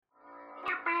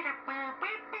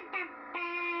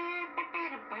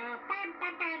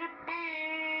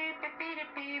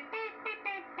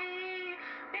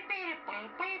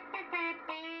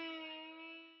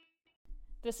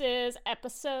This is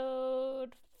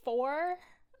episode 4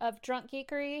 of Drunk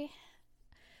Geekery,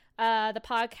 the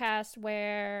podcast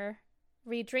where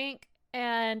we drink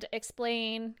and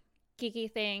explain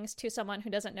geeky things to someone who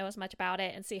doesn't know as much about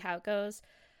it and see how it goes.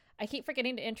 I keep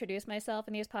forgetting to introduce myself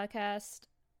in these podcasts.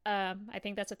 I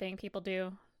think that's a thing people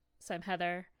do. So I'm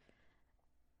Heather.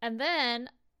 And then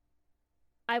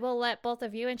I will let both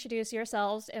of you introduce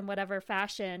yourselves in whatever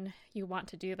fashion you want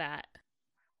to do that.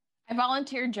 I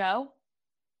volunteer Joe.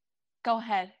 Go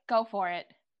ahead. Go for it.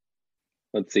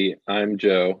 Let's see. I'm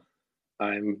Joe.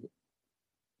 I'm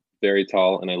very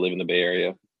tall and I live in the Bay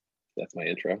Area. That's my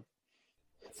intro.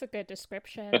 That's a good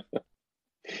description.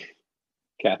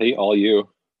 Kathy, all you.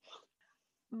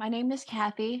 My name is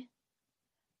Kathy,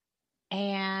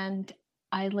 and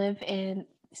I live in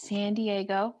San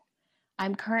Diego.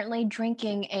 I'm currently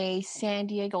drinking a San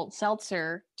Diego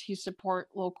seltzer to support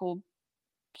local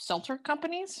seltzer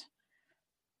companies.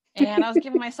 And I was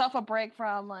giving myself a break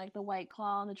from like the White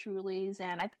Claw and the Trulies,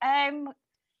 and I'm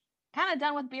kind of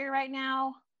done with beer right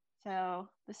now. So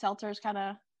the seltzer is kind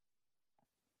of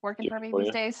working for me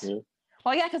these days. Yeah.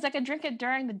 Well, yeah, because I can drink it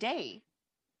during the day,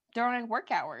 during work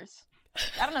hours.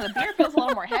 I don't know, the beer feels a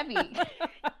little more heavy.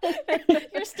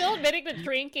 You're still admitting to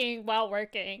drinking while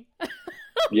working.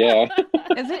 Yeah.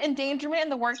 Is it endangerment in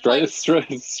the workplace?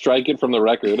 Strike it from the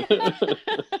record.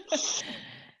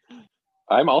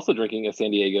 I'm also drinking a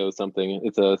San Diego something.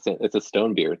 It's a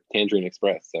Stone beer, Tangerine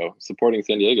Express. So supporting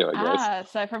San Diego, I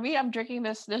guess. So for me, I'm drinking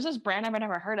this. There's this brand I've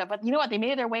never heard of, but you know what? They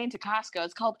made their way into Costco.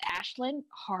 It's called Ashland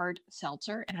Hard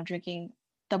Seltzer, and I'm drinking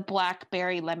the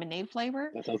blackberry lemonade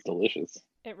flavor. That sounds delicious.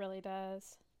 It really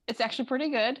does. It's actually pretty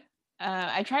good.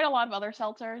 I tried a lot of other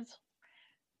seltzers.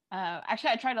 Actually,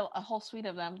 I tried a whole suite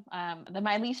of them.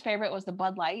 My least favorite was the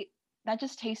Bud Light. That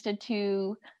just tasted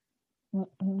too.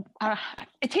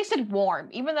 It tasted warm,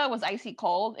 even though it was icy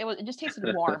cold. It just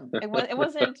tasted warm. It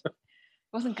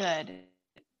wasn't good.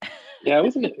 Yeah, I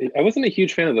wasn't a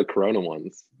huge fan of the Corona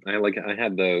ones. I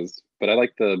had those, but I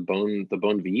like the Bon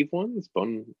Vive ones.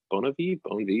 Bon Vive.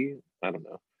 I don't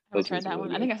know. I haven't tried that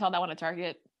one. I think I saw that one at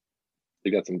Target.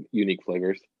 They got some unique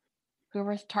flavors.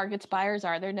 Whoever Target's buyers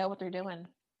are, they know what they're doing.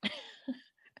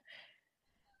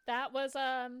 That was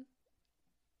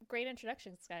great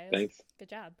introductions, guys. Thanks. Good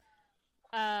job.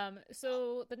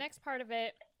 So the next part of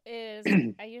it is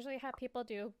I usually have people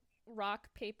do rock,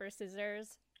 paper,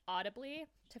 scissors audibly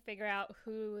to figure out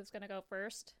who is going to go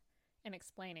first in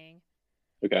explaining.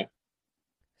 Okay.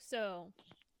 So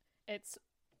it's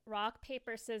rock,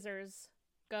 paper, scissors,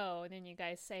 go, and then you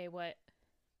guys say what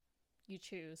you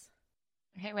choose.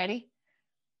 Okay, ready?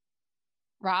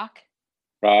 Rock,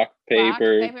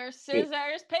 paper,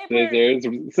 scissors, paper.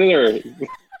 Scissors.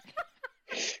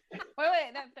 Wait.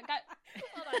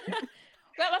 Hold on.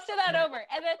 Well, let's do that over.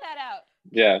 Edit that out.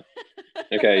 Yeah.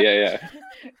 Okay. Yeah.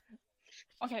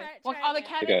 Okay. Well, on the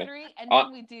count of 3, and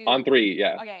then we do. On 3,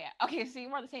 yeah. Okay, yeah. Okay, so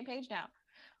we're on the same page now.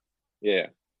 Yeah.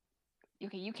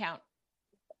 Okay, you count.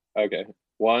 Okay.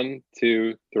 1,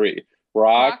 2, 3.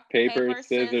 Rock, paper,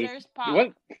 scissors. Pop.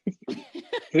 What?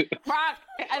 Rock.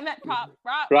 I meant pop.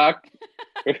 Rock.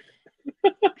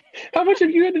 How much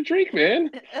have you had to drink, man?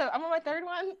 I'm on my 3rd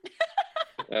one.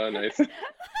 Oh, nice.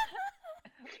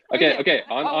 Okay.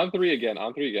 On 3 again.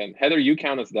 Heather, you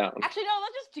count us down. Actually, no.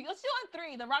 Let's do on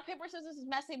 3. The rock, paper, scissors is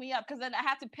messing me up because then I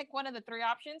have to pick one of the 3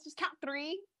 options. Just count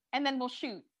 3, and then we'll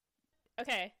shoot.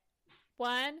 Okay.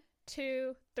 1,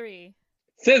 2, 3.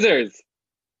 Scissors.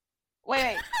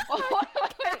 Wait.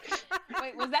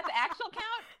 Wait, was that the actual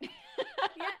count?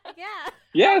 Yeah.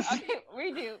 Yes. Okay,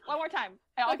 redo. One more time.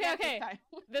 Okay.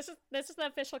 This is the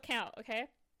official count, okay?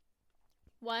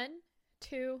 1,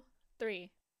 2,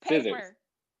 3. Scissors. Paper.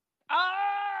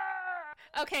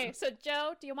 Ah! Okay, so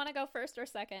Joe, do you want to go first or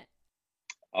second?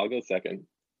 I'll go second.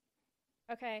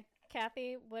 Okay.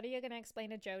 Kathy, what are you going to explain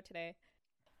to Joe today?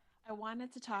 I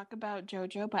wanted to talk about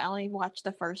JoJo, but I only watched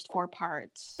the first 4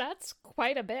 parts. That's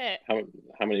quite a bit.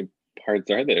 How many parts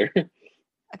are there?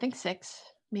 I think 6,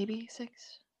 maybe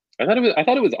 6. I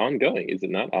thought it was ongoing. Is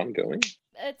it not ongoing?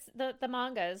 It's the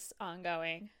manga's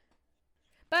ongoing.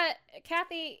 But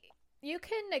Kathy, you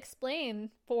can explain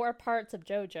 4 parts of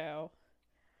JoJo.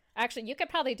 Actually, you could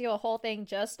probably do a whole thing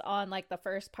just on like the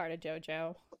first part of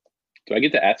JoJo. Do I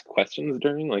get to ask questions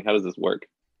during? Like, how does this work?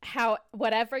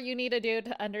 Whatever you need to do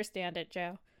to understand it,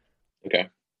 Joe. Okay.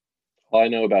 All I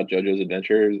know about JoJo's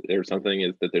Adventures or something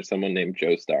is that there's someone named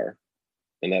Joestar,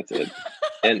 and that's it.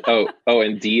 And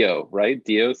and Dio, right?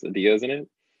 Dio's in it.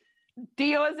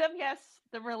 Dioism, yes,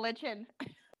 the religion.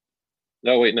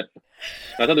 No, wait, no.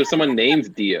 I thought there's someone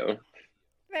named Dio.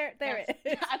 There yes. it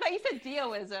is. I thought you said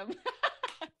Dioism.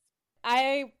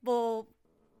 I will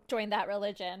join that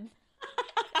religion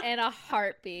in a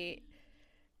heartbeat.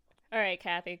 All right,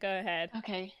 Kathy, go ahead.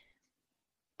 Okay.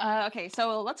 Okay,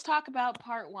 so let's talk about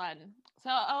part 1.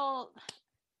 So,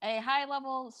 a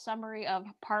high-level summary of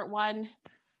part 1.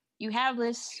 You have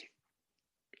this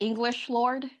English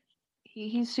lord.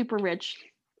 He's super rich.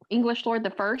 English lord the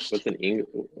first.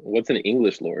 What's an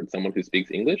English lord? Someone who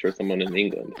speaks English or someone in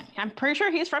England? I'm pretty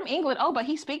sure he's from England. Oh, but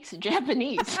he speaks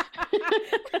Japanese.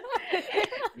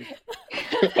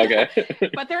 Okay.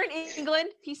 But they're in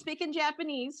England. He's speaking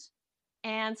Japanese.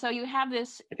 And so you have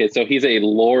this. Okay, so he's a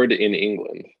lord in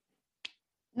England.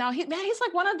 Now, he's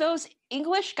like one of those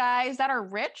English guys that are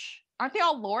rich. Aren't they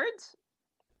all lords?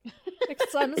 Like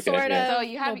some sort of So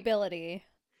you have nobility.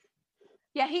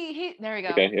 Yeah, he there we go.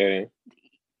 Okay, yeah.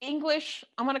 English,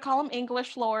 I'm gonna call him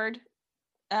English Lord.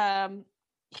 What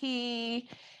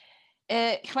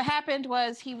happened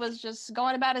was he was just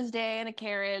going about his day in a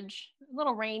carriage, a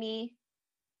little rainy,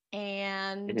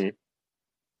 and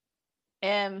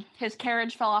his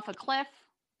carriage fell off a cliff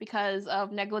because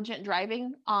of negligent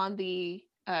driving on the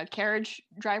carriage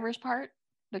driver's part.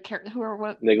 Negligent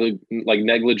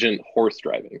horse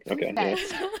driving. Okay.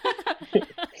 Yes.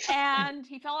 And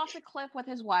he fell off the cliff with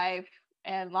his wife,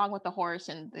 and along with the horse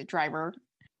and the driver.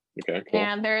 Okay, cool.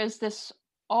 And there's this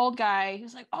old guy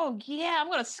who's like, "Oh yeah, I'm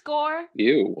gonna score."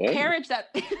 What? Carriage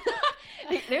that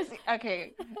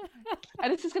okay.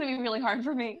 This is gonna be really hard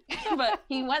for me. But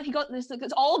he goes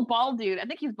this old bald dude. I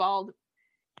think he's bald.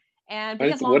 And he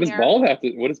has long hair.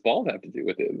 What does bald have to do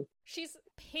with it? She's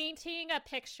painting a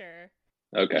picture.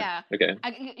 Okay. Yeah. Okay.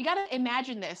 You gotta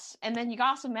imagine this, and then you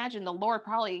gotta also imagine the Lord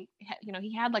probably,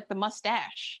 he had like the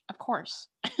mustache, of course,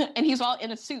 and he's all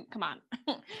in a suit. Come on.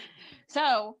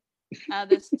 So,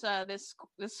 this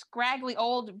scraggly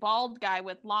old bald guy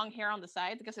with long hair on the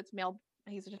sides. I guess it's male.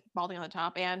 He's just balding on the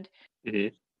top, and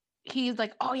he's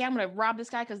like, "Oh yeah, I'm gonna rob this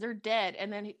guy because they're dead."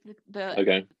 And then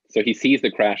okay, so he sees the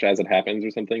crash as it happens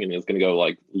or something, and is gonna go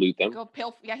like loot them. He's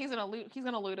gonna loot. He's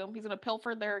gonna loot them. He's gonna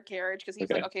pilfer their carriage because he's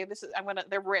like, "Okay,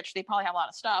 they're rich. They probably have a lot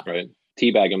of stuff." Right.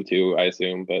 Teabag them too, I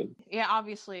assume, but yeah,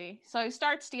 obviously. So he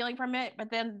starts stealing from it,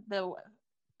 but then the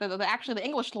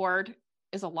English lord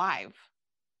is alive,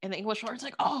 and the English lord's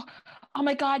like, "Oh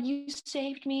my God, you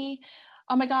saved me!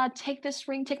 Oh my God, take this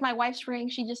ring. Take my wife's ring.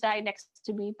 She just died next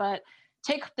to me, but."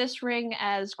 Take this ring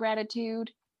as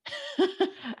gratitude.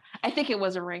 I think it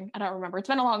was a ring. I don't remember. It's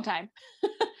been a long time.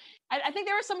 I think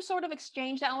there was some sort of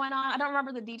exchange that went on. I don't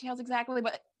remember the details exactly,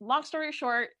 but long story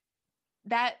short,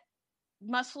 that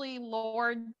muscly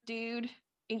lord dude,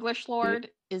 English lord,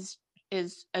 is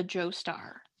a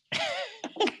Joestar.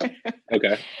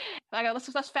 Okay.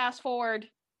 Let's fast forward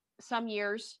some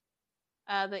years.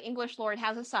 The English lord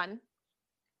has a son.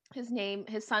 His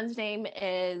son's name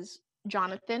is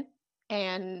Jonathan.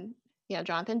 And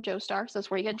Jonathan Joestar. So that's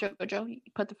where you get JoJo. You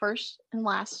put the first and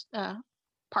last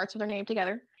parts of their name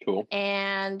together. Cool.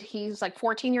 And he's like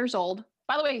 14 years old.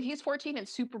 By the way, he's 14 and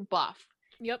super buff.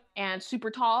 Yep. And super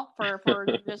tall for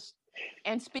just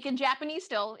and speaking Japanese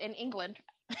still in England.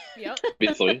 Yep.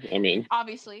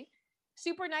 Obviously.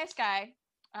 Super nice guy.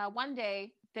 One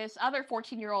day, this other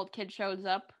 14-year-old kid shows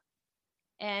up.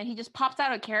 And he just pops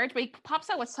out of a carriage, but he pops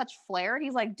out with such flair.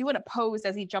 He's like doing a pose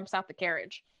as he jumps out the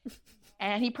carriage.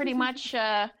 And he pretty much,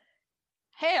 hey,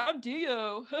 I'm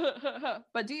Dio.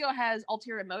 But Dio has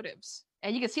ulterior motives.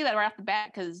 And you can see that right off the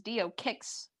bat because Dio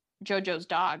kicks JoJo's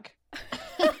dog.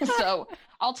 So,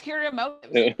 ulterior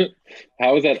motives.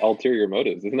 How is that ulterior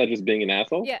motives? Isn't that just being an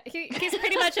asshole? Yeah, he's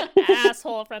pretty much an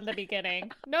asshole from the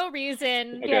beginning. No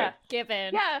reason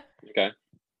given. Yeah. Okay.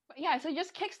 Yeah, so he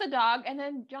just kicks the dog, and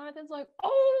then Jonathan's like,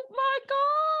 "Oh my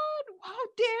God, how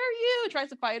dare you!" Tries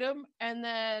to fight him, and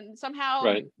then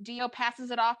somehow Dio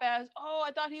passes it off as, "Oh,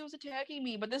 I thought he was attacking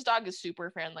me," but this dog is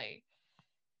super friendly.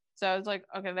 So it's like,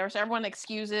 okay, everyone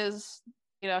excuses,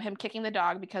 him kicking the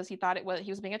dog because he thought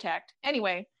he was being attacked.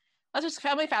 Anyway, let's just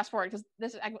fast forward because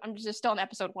I'm just still in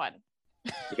episode 1.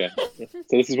 Okay, so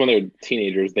this is when they were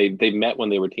teenagers. They met when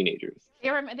they were teenagers.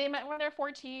 They met when they're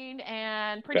 14,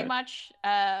 and pretty much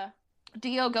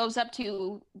Dio goes up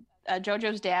to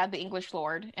JoJo's dad, the English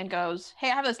lord, and goes, "Hey,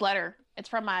 I have this letter. It's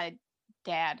from my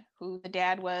dad, who the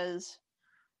dad was,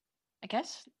 I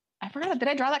guess, I forgot. Did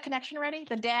I draw that connection already?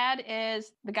 The dad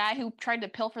is the guy who tried to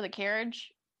pilfer the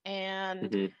carriage,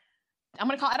 and I'm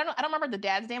gonna call. I don't remember the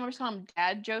dad's name. I'm just calling him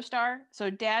Dad Joestar.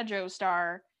 So Dad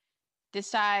Joestar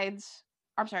decides.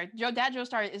 I'm sorry, Dad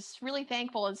Joestar is really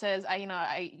thankful and says,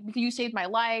 you saved my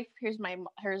life. Here's my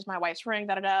wife's ring.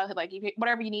 Da da da. Like,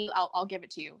 whatever you need, I'll give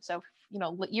it to you. So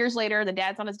years later, the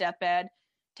dad's on his deathbed,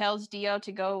 tells Dio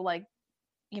to go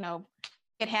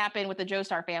it happened with the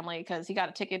Joestar family because he got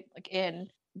a ticket in.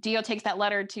 Dio takes that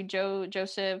letter to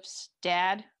Joseph's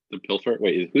dad. The pilfer?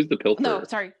 Wait, who's the pilfer? No,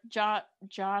 sorry,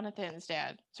 Jonathan's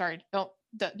dad. Sorry,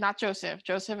 not Joseph.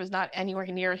 Joseph is not anywhere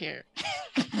near here.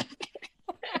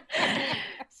 I'm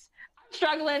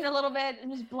struggling a little bit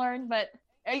and just blurring, but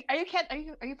are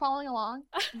you following along?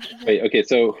 Wait, okay,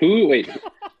 so who? Wait,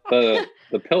 the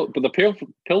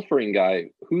pilfering guy.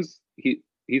 He's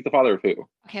the father of who?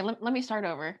 Okay, let me start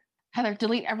over. Heather,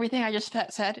 delete everything I just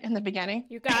said in the beginning.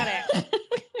 You got it.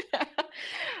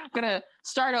 I'm gonna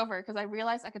start over because I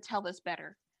realized I could tell this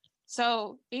better.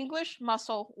 So, English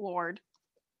muscle lord.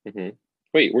 Mm-hmm.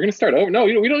 Wait, we're gonna start over? No,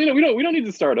 we don't need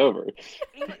to start over.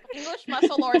 English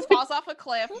muscle lord falls off a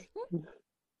cliff.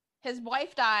 His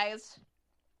wife dies.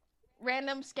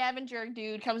 Random scavenger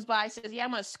dude comes by, says, "Yeah,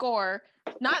 I'm gonna score."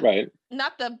 Not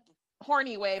the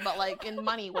horny way, but like in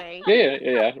money way.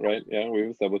 Yeah, right. Yeah, we've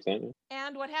established that. Yeah.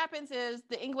 And what happens is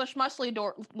the English muscly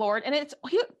lord, and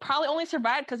he probably only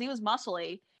survived because he was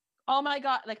muscly. Oh my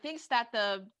god! Like thinks that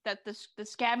the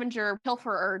scavenger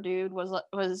pilferer dude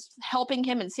was helping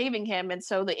him and saving him, and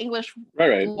so the English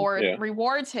lord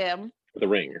rewards him with a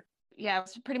ring. Yeah,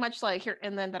 it's pretty much like here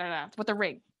and then with the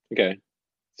ring. Okay,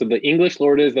 so the English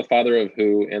lord is the father of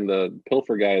who, and the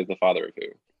pilfer guy is the father of who?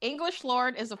 English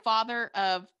lord is the father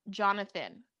of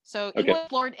Jonathan. So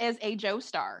English lord is a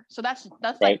Joestar. So that's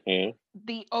right, like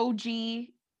the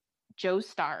OG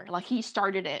Joestar. Like he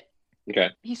started it. Okay.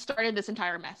 He started this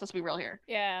entire mess. Let's be real here.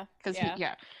 Yeah. Because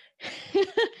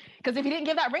because if he didn't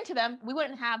give that ring to them, we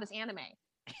wouldn't have this anime.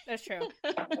 That's true.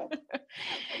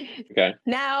 Okay.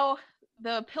 Now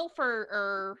the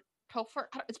pilfer.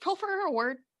 Is pilferer a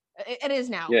word? It is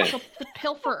now. Yeah. So the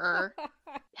pilferer.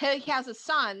 He has a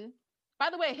son. By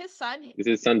the way, his son is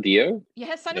his son Dio? Yeah,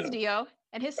 his son is Dio,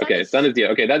 and his son. Son is Dio.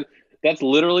 Okay, that's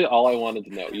literally all I wanted to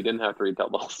know. You didn't have to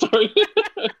retell the whole story.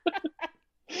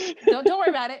 Don't worry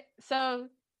about it. So,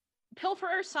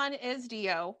 pilferer's son is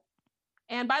Dio,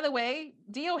 and by the way,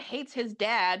 Dio hates his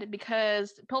dad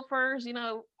because pilferers,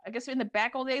 I guess in the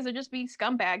back old days, would just be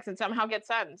scumbags and somehow get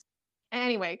sons.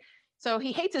 Anyway, so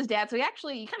he hates his dad. So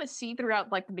you kind of see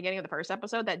throughout like the beginning of the first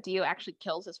episode that Dio actually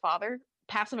kills his father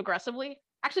passive aggressively.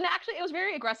 Actually, it was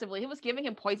very aggressively. He was giving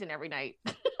him poison every night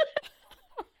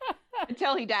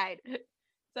until he died.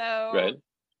 So, right.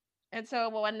 And so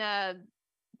when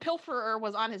Pilferer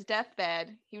was on his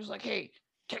deathbed, he was like, "Hey,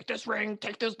 take this ring,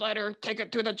 take this letter, take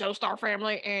it to the Joestar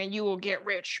family, and you will get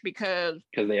rich because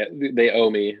they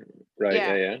owe me." Right.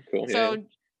 Yeah. Cool.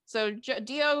 So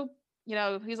Dio,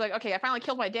 he's like, "Okay, I finally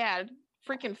killed my dad.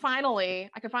 Freaking finally,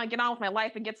 I can finally get on with my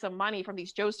life and get some money from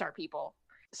these Joestar people."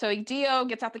 So Dio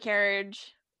gets out the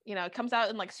carriage, comes out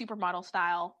in like supermodel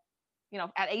style,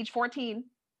 at age 14,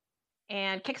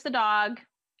 and kicks the dog.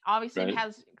 Obviously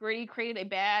has already created a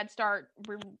bad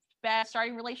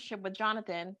starting relationship with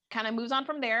Jonathan. Kind of moves on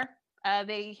from there.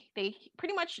 They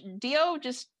pretty much, Dio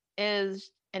just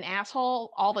is an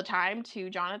asshole all the time to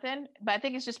Jonathan, but I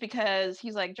think it's just because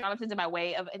he's like, Jonathan's in my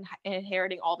way of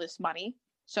inheriting all this money.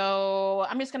 So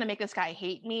I'm just gonna make this guy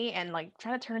hate me and like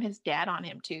try to turn his dad on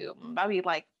him too. That'd be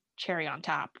like cherry on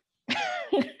top.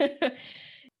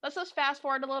 Let's just fast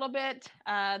forward a little bit.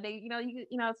 They,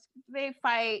 they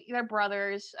fight. They're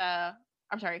brothers.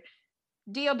 I'm sorry.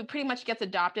 Dio pretty much gets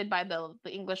adopted by the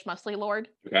English muscly lord.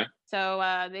 Okay.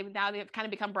 So they've kind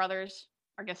of become brothers.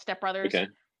 I guess stepbrothers. Okay.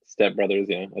 Stepbrothers,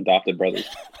 yeah. Adopted brothers.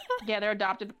 Yeah, they're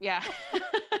adopted. Yeah.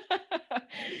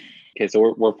 Okay,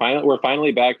 so we're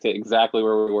finally back to exactly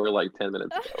where we were like 10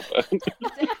 minutes ago. But...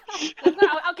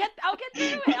 I'll get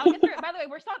through it. By the way,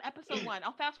 we're still on episode 1.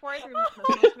 I'll fast forward through most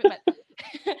of it, but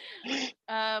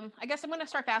I guess I'm going to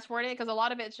start fast forwarding because a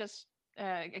lot of it's just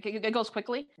it goes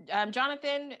quickly.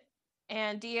 Jonathan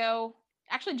and Dio.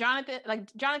 Actually,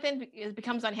 Jonathan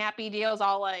becomes unhappy. Dio's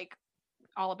all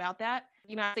about that.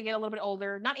 As they get a little bit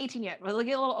older, not 18 yet, but they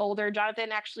get a little older.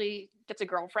 Jonathan actually gets a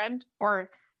girlfriend, or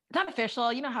not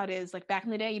official. You know how it is. Like back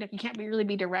in the day, you can't really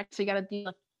be direct, so you got to do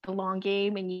like the long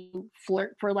game, and you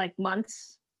flirt for like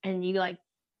months, and you like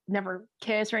never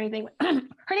kiss or anything.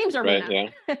 Her name's Arena.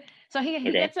 Right, yeah. So he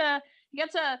gets a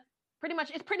it's pretty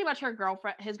much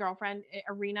his girlfriend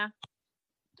Arena,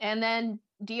 and then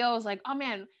Dio is like, "Oh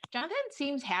man, Jonathan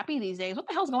seems happy these days. What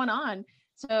the hell's going on?"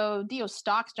 So Dio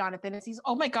stalks Jonathan and sees,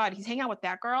 "Oh my god, he's hanging out with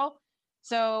that girl."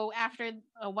 So after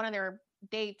one of their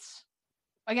dates,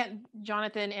 again,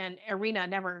 Jonathan and Arena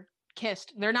never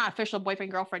kissed. They're not official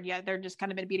boyfriend girlfriend yet. They're just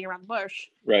kind of been beating around the bush.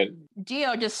 Right.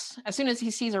 Dio just, as soon as he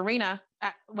sees Arena,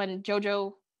 when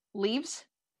JoJo leaves,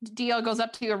 Dio goes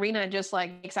up to Arena and just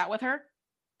like makes out with her.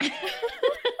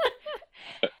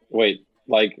 Wait,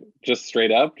 Like just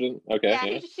straight up? Okay. Yeah,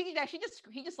 Yeah. he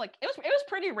just like it was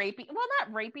pretty rapey. Well,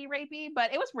 not rapey,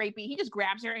 but it was rapey. He just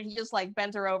grabs her and he just like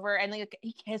bends her over and like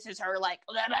he kisses her like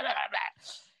blah, blah, blah, blah.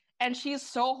 And she's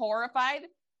so horrified.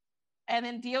 And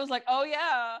then Dio's like, "Oh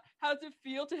yeah, how's it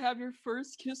feel to have your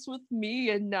first kiss with me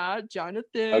and not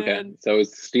Jonathan?" Okay. So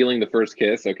it's stealing the first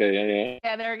kiss. Okay. Yeah.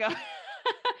 Yeah, there we go.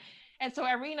 And so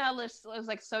Irina was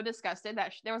like so disgusted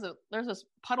that there was this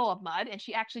puddle of mud, and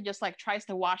she actually just like tries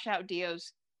to wash out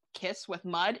Dio's kiss with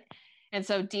mud. And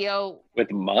so Dio,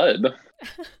 With mud.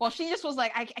 well, she just was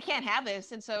like, I can't have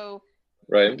this. And so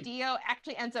Right. Dio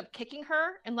actually ends up kicking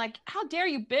her and like, how dare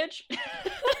you, bitch?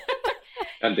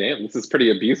 God damn, this is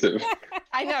pretty abusive.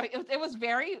 I know it was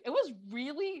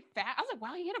really fast. I was like,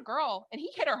 wow, he hit a girl, and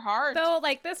he hit her hard. So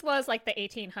like this was like the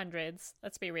 1800s.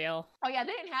 Let's be real. Oh yeah,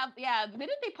 didn't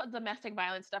they put domestic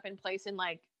violence stuff in place in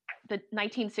like the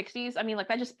 1960s? I mean, like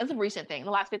that's a recent thing,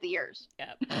 the last 50 years.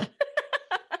 Yep.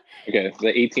 Okay, so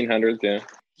the 1800s. Yeah.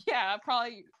 Yeah,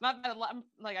 probably not that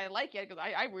like I like it because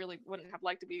I really wouldn't have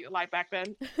liked to be alive back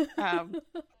then.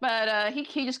 But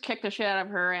he just kicked the shit out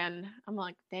of her, and I'm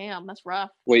like, damn, that's rough.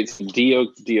 Wait, so Dio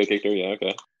kicked her. Yeah.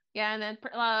 Okay. Yeah, and then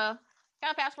kind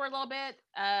of fast forward a little bit.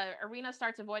 Irina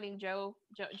starts avoiding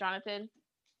Jonathan,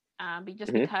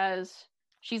 because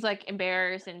she's like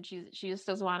embarrassed and she just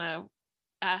doesn't want to.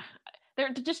 There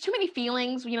are just too many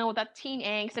feelings, with that teen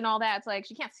angst and all that. It's like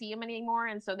she can't see him anymore,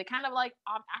 and so they kind of like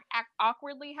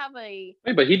awkwardly have a.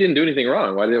 Wait, but he didn't do anything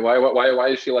wrong. Why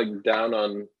is she like down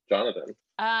on Jonathan?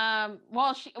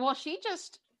 Well, she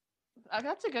just.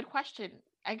 That's a good question.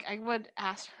 I would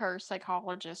ask her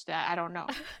psychologist that. I don't know.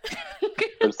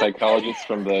 Her psychologist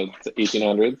from the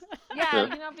 1800s. Yeah, Sure.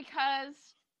 Because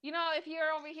if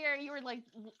you're over here, you were like.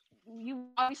 You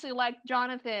obviously like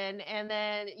Jonathan, and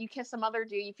then you kiss some other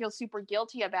dude, you feel super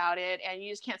guilty about it, and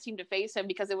you just can't seem to face him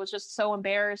because it was just so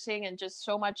embarrassing and just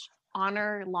so much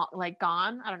honor like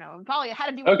gone. I don't know. It probably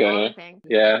had to do with the honor thing.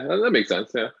 Yeah, that makes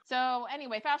sense. Yeah. So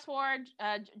anyway, fast forward.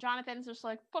 Jonathan's just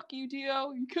like, "Fuck you,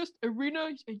 Dio. You kissed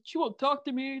Irina, and she won't talk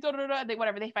to me." Da, da, da. They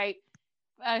fight.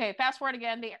 Okay, fast forward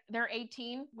again. They're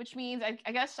 18, which means I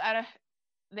guess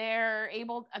they're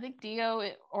able. I think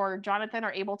Dio or Jonathan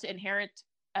are able to inherit.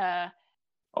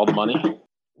 All the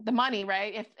money,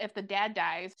 right? If the dad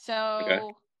dies,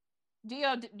 so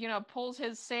Dio, pulls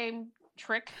his same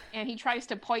trick and he tries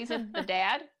to poison the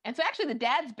dad. And so actually, the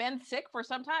dad's been sick for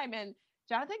some time, and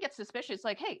Jonathan gets suspicious.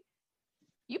 Like, hey,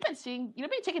 you've been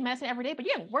taking medicine every day, but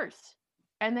you're getting worse.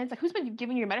 And then it's like, who's been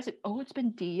giving you your medicine? Oh, it's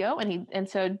been Dio. And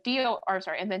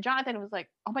then Jonathan was like,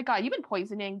 oh my god, you've been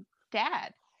poisoning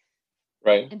dad.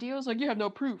 Right. And Dio's like, you have no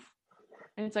proof.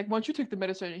 And it's like, why don't you take the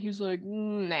medicine? And he's like,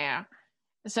 nah.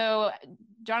 So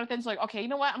Jonathan's like, okay, you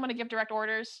know what? I'm going to give direct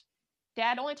orders.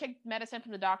 Dad, only take medicine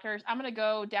from the doctors. I'm going to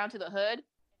go down to the hood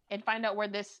and find out where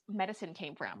this medicine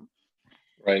came from.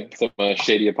 Right. Some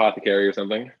shady apothecary or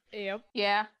something. Yep.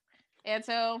 Yeah. And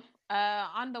so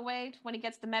on the way, when he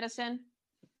gets the medicine,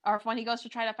 or when he goes to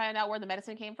try to find out where the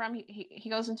medicine came from, he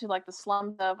goes into like the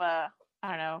slums of, I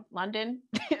don't know, London.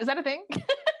 Is that a thing?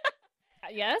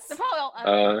 Yes.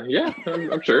 Yeah,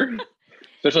 I'm sure.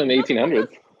 Especially in the 1800s.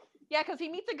 Yeah, because he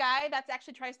meets a guy that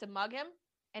actually tries to mug him,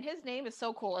 and his name is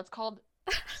so cool. It's called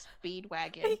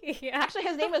Speedwagon. Yeah. Actually,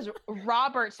 his name is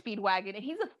Robert Speedwagon, and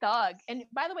he's a thug. And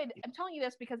by the way, I'm telling you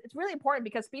this because it's really important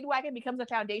because Speedwagon becomes a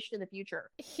foundation in the future.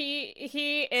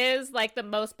 He is like the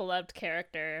most beloved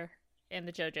character in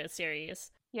the JoJo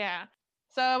series. Yeah.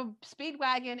 So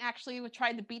Speedwagon actually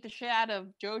tried to beat the shit out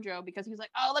of JoJo because he was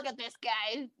like, oh, look at this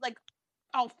guy. Like,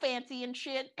 all fancy and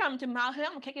shit. Come to my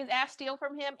home, kick his ass, steal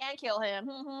from him, and kill him.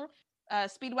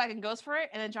 Speedwagon goes for it,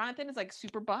 and then Jonathan is like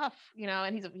super buff,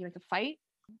 and he likes to fight.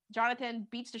 Jonathan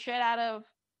beats the shit out of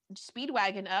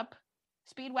Speedwagon up.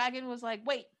 Speedwagon was like,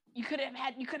 wait, you could have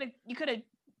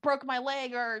broke my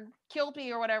leg or killed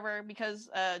me or whatever, because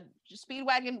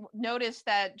Speedwagon noticed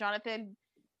that Jonathan,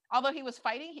 although he was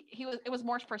fighting, it was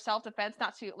more for self-defense,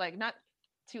 not to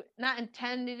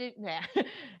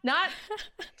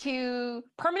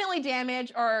permanently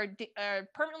damage or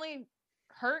permanently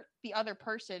hurt the other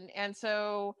person. And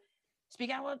so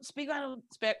Speedwagon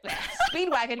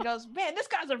goes, man, this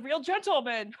guy's a real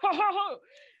gentleman.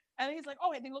 And he's like,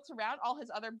 oh, and he looks around, all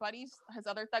his other buddies, his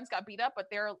other thugs got beat up, but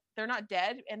they're not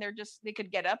dead, and they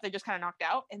could get up, they're just kind of knocked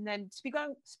out. And then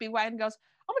Speedwagon goes,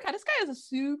 oh my god, this guy is a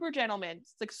super gentleman.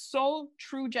 It's like so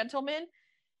true gentleman.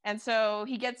 And so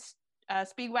he gets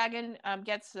Speedwagon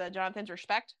gets Jonathan's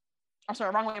respect. Oh,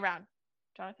 sorry, wrong way around.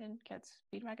 Jonathan gets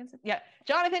Speedwagon's. Yeah,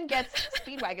 Jonathan gets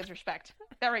Speedwagon's respect.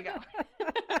 There we go.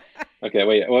 Okay,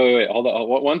 wait. Hold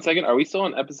on. 1 second. Are we still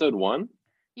on episode 1?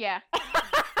 Yeah.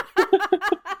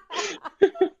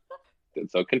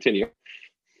 So continue.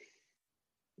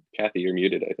 Kathy, you're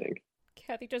muted, I think.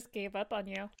 Kathy just gave up on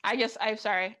you. I'm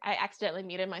sorry. I accidentally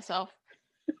muted myself.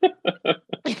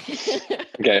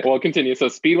 Okay, well, continue. So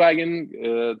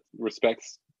Speedwagon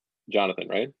respects Jonathan,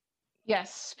 right?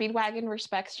 Yes, Speedwagon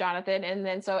respects Jonathan, and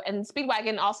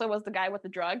Speedwagon also was the guy with the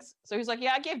drugs. So he's like,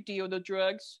 "Yeah, I gave Dio the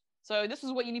drugs. So this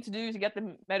is what you need to do to get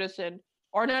the medicine."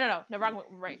 Or no, wrong.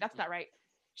 Right, that's not right.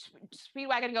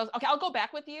 Speedwagon goes, "Okay, I'll go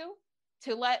back with you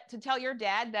to tell your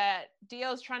dad that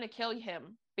Dio's trying to kill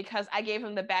him because I gave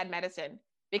him the bad medicine.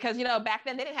 Because back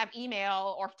then they didn't have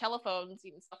email or telephones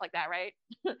and stuff like that, right?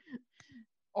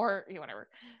 Or whatever."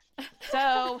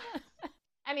 So.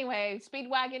 Anyway,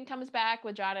 Speedwagon comes back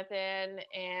with Jonathan,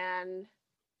 and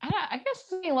I guess it's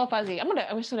getting a little fuzzy. I'm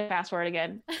just gonna fast forward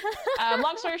again.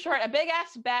 Long story short, a big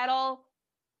ass battle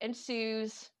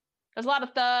ensues. There's a lot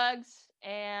of thugs,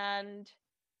 and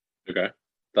Okay,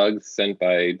 thugs sent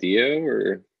by Dio,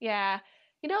 or yeah,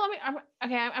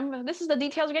 this is the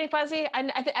details are getting fuzzy.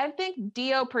 I think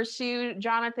Dio pursued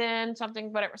Jonathan.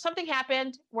 Something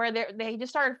happened where they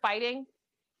just started fighting.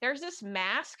 There's this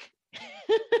mask.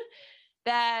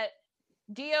 That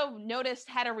Dio noticed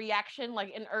had a reaction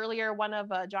like in earlier one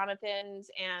of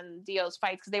Jonathan's and Dio's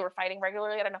fights because they were fighting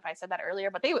regularly. I don't know if I said that earlier,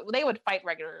 but they would fight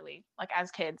regularly like as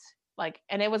kids,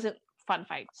 and it wasn't fun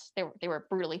fights. They were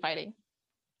brutally fighting.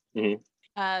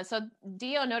 Mm-hmm. So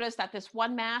Dio noticed that this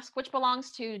one mask, which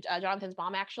belongs to Jonathan's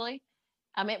mom, actually,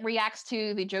 it reacts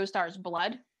to the Joestar's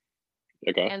blood.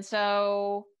 Okay. And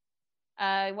so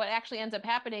what actually ends up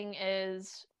happening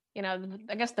is,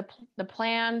 I guess the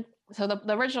plan. So the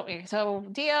original. So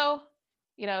Dio,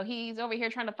 he's over here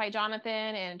trying to fight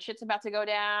Jonathan, and shit's about to go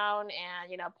down,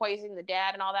 and poisoning the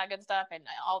dad and all that good stuff, and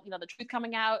all the truth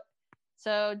coming out.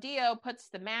 So Dio puts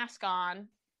the mask on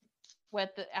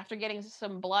after getting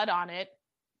some blood on it,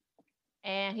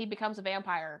 and he becomes a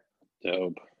vampire.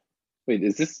 Dope. Wait,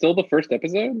 is this still the first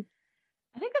episode?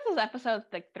 I think this is episode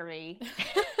 3.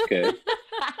 Okay.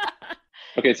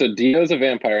 Okay, so Dio's a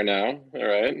vampire now. All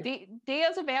right.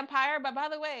 Dio's a vampire, but by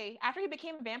the way, after he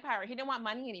became a vampire, he didn't want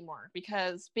money anymore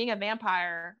because being a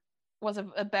vampire was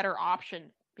a better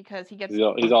option because he gets.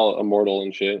 He's all immortal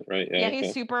and shit, right? Yeah,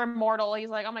 he's super immortal. He's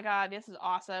like, oh my god, this is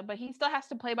awesome, but he still has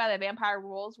to play by the vampire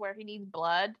rules where he needs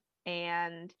blood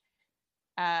and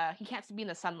he can't be in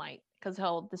the sunlight because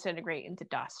he'll disintegrate into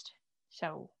dust.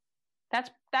 So that's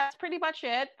pretty much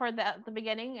it for the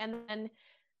beginning, and then.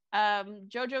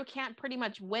 JoJo can't pretty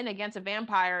much win against a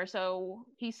vampire, so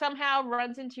he somehow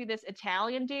runs into this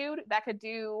Italian dude that could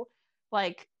do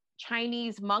like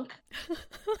Chinese monk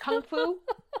kung fu.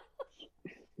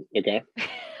 Okay.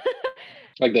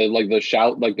 like those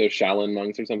Shaolin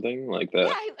monks or something like that.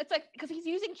 Yeah, it's like because he's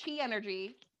using chi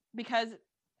energy because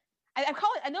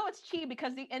I know it's chi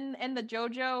because in the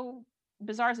JoJo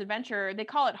Bizarre's Adventure they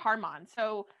call it Harmon.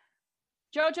 So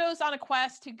JoJo's on a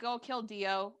quest to go kill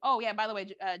Dio. Oh yeah, by the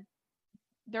way,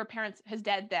 their parents, his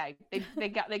dad died. They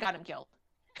got him killed.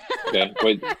 Okay,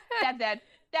 wait. Dad's dead.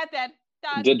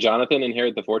 Done. Did Jonathan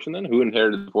inherit the fortune then? Who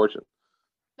inherited the fortune?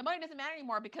 The money doesn't matter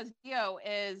anymore because Dio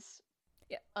is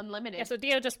unlimited. Yeah, so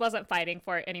Dio just wasn't fighting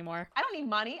for it anymore. I don't need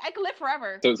money. I could live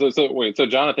forever. So wait, so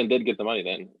Jonathan did get the money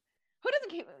then? Who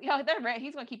doesn't keep?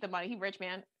 He's gonna keep the money. He's rich,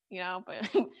 man. But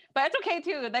it's okay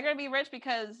too. They're gonna be rich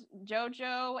because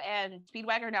JoJo and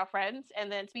Speedwagon are now friends,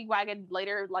 and then Speedwagon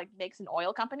later makes an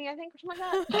oil company, I think, or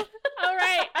something like that. All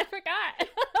right, I forgot.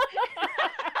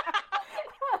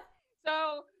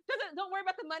 So don't worry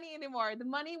about the money anymore. The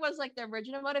money was the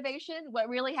original motivation. What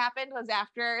really happened was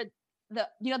after the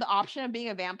option of being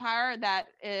a vampire, that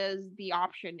is the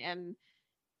option, and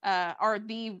or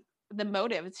the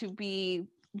motive to be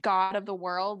god of the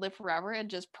world, live forever, and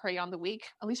just prey on the weak,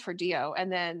 at least for Dio. And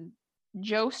then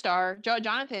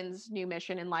Jonathan's new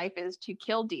mission in life is to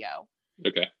kill Dio.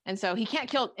 Okay. And so he can't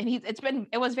kill, and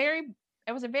it was very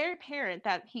apparent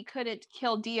that he couldn't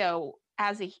kill Dio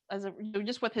as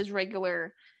just with his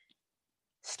regular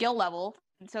skill level.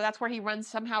 And so that's where he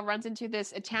somehow runs into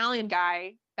this Italian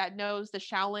guy that knows the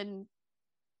Shaolin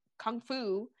kung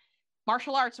fu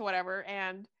martial arts or whatever.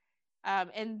 And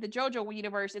in the JoJo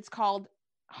universe, it's called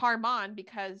Harmon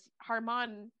because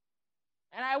Harmon,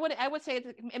 and I would say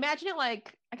imagine it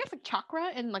like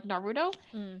chakra in Naruto.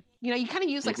 You kind of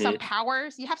use some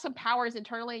powers. You have some powers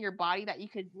internally in your body that you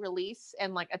could release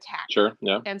and attack. Sure,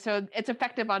 yeah. And so it's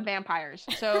effective on vampires.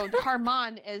 So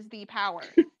Harmon is the power.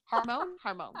 Harmon.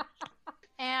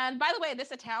 And by the way,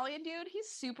 this Italian dude, he's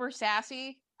super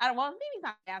sassy. Maybe he's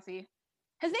not sassy.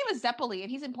 His name is Zeppeli,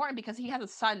 and he's important because he has a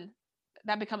son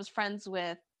that becomes friends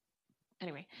with.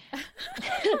 Anyway,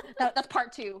 that's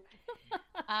part 2.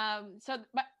 So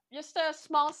just a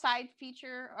small side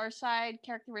feature or side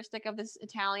characteristic of this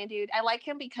Italian dude. I like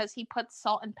him because he puts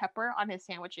salt and pepper on his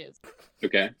sandwiches.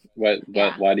 Okay. What?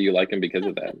 Yeah. Why do you like him because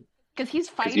of that? Because he's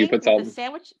 'Cause fighting you put with salt. the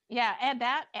sandwich. Yeah,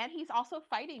 and he's also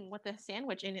fighting with the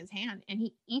sandwich in his hand, and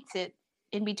he eats it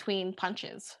in between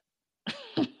punches.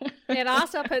 It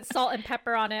also puts salt and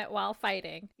pepper on it while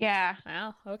fighting. Yeah.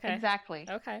 Wow. Okay. Exactly.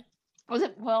 Okay. Is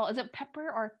it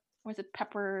pepper or was it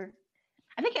pepper?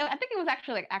 I think it was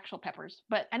actually like actual peppers,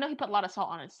 but I know he put a lot of salt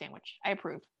on his sandwich. I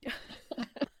approve.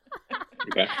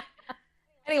 Okay.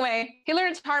 Anyway, he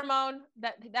learns hormone.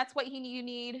 That's what you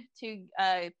need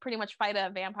to pretty much fight a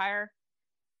vampire.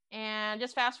 And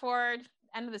just fast forward,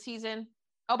 end of the season.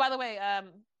 Oh, by the way,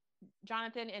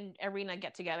 Jonathan and Irina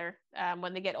get together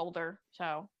when they get older.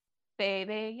 So they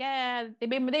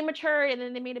mature and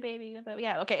then they made a baby. But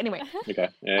yeah, okay. Anyway. Okay.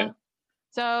 Yeah.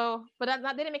 But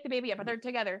they didn't make the baby yet, but they're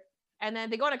together. And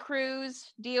then they go on a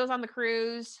cruise. Dio's on the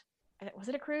cruise. Was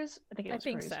it a cruise? I think it was. I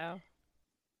think so.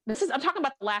 I'm talking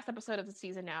about the last episode of the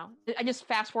season now. I just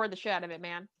fast forward the shit out of it,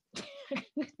 man.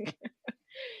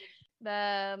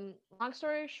 The long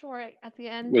story short, at the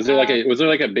end, was there like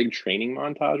a big training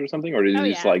montage or something, or did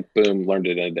you just like boom learned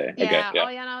it in a day? Yeah. Okay. Yeah. Oh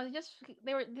yeah, no,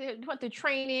 they went through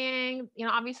training. You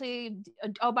know, obviously.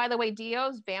 Oh, by the way,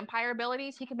 Dio's vampire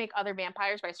abilities, he can make other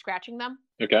vampires by scratching them.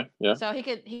 Okay. Yeah. So he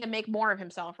can make more of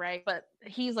himself, right? But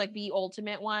he's like the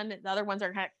ultimate one. The other ones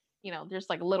are kind of, just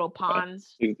like little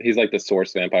pawns. He's like the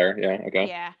source vampire. Yeah. Okay.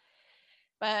 Yeah.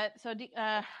 But so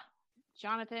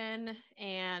Jonathan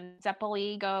and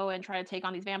Zeppeli go and try to take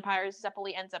on these vampires.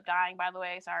 Zeppeli ends up dying, by the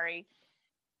way. Sorry.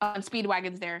 And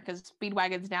Speedwagon's there because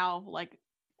Speedwagon's now like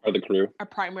Or the crew. a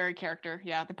primary character.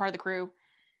 Yeah, they're part of the crew.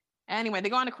 Anyway, they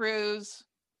go on a cruise.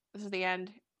 This is the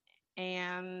end.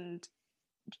 And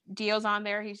Dio's on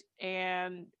there.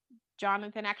 And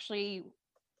Jonathan actually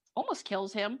almost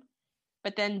kills him.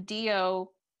 But then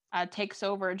Dio takes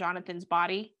over Jonathan's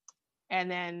body and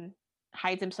then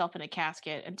hides himself in a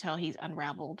casket until he's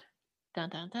unraveled. Dun,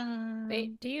 dun, dun.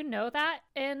 Wait, do you know that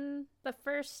in the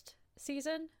first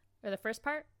season or the first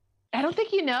part? I don't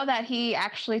think you know that he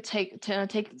actually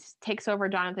takes over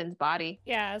Jonathan's body.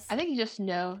 Yes. I think you just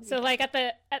know. So like at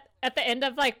the end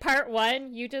of like part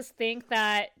 1, you just think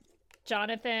that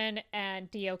Jonathan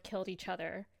and Dio killed each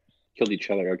other.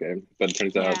 Okay. But it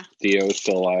turns out Dio is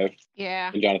still alive. Yeah.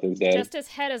 And Jonathan's dead. Just his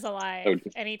head is alive,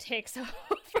 and he takes over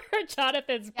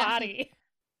Jonathan's body.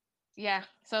 Yeah.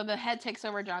 So the head takes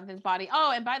over Jonathan's body.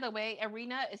 Oh, and by the way,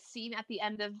 Irina is seen at the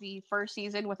end of the first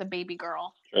season with a baby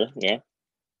girl. Sure. Yeah.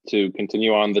 To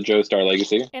continue on the Joestar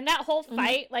legacy. In that whole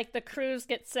fight, like the cruise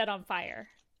gets set on fire.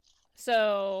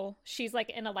 So she's like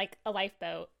in a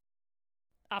lifeboat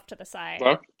off to the side.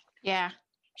 Well, yeah.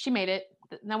 She made it.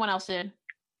 No one else did.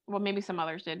 Well, maybe some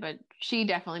others did, but she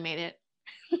definitely made it.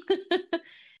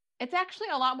 It's actually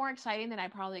a lot more exciting than I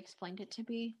probably explained it to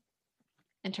be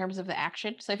in terms of the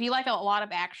action. So if you like a lot of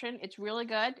action, it's really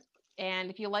good. And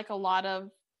if you like a lot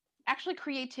of actually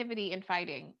creativity in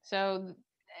fighting. So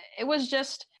it was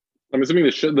just... I'm assuming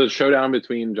the showdown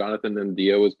between Jonathan and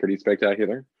Dio was pretty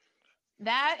spectacular.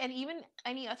 That, and even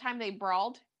any time they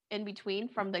brawled in between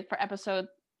from for episode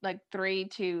like 3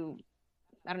 to,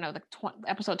 I don't know,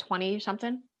 episode 20 or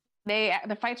something.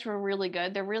 The fights were really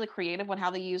good. They're really creative with how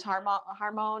they use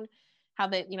hormone, how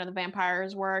the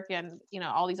vampires work, and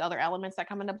all these other elements that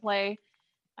come into play.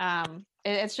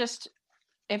 It's just,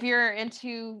 if you're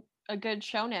into a good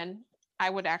shonen,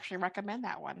 I would actually recommend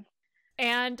that one.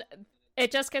 And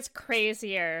it just gets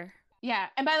crazier. Yeah,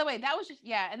 and by the way, that was just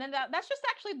and then that's just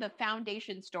actually the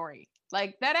foundation story.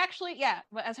 Like that actually,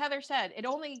 as Heather said, it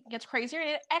only gets crazier and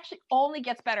it actually only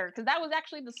gets better because that was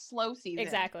actually the slow season.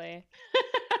 Exactly.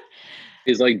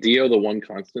 Is like Dio the one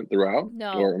constant throughout?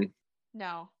 No.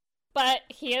 No. But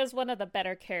he is one of the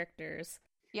better characters.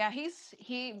 Yeah,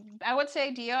 I would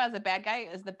say Dio as a bad guy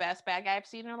is the best bad guy I've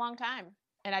seen in a long time.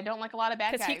 And I don't like a lot of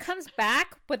bad guys. Because he comes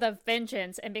back with a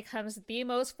vengeance and becomes the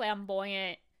most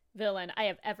flamboyant villain I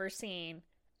have ever seen.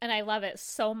 And I love it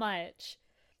so much.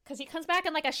 Because he comes back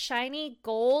in like a shiny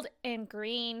gold and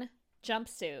green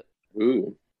jumpsuit.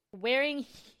 Ooh. Wearing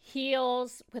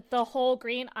heels with the whole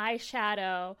green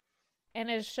eyeshadow. And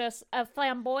is just a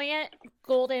flamboyant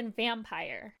golden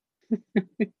vampire.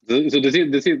 So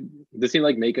does he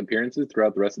like make appearances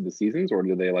throughout the rest of the seasons, or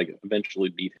do they like eventually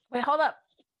beat him? Wait, hold up.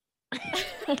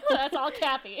 That's all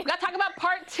Kathy. We gotta talk about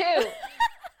part 2.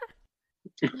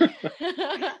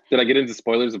 Did I get into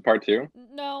spoilers of part 2?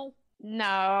 No.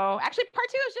 Actually, part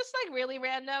 2 is just like really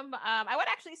random. I would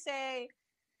actually say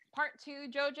part 2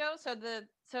 JoJo.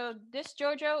 So this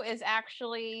JoJo is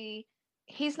actually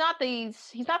he's not the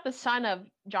son of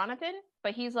Jonathan,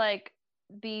 but he's like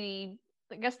the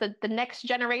I guess the next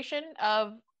generation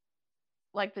of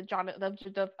like the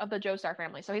Joestar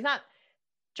family. So he's not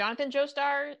Jonathan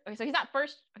Joestar. Okay, so he's not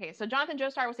first. Okay, so Jonathan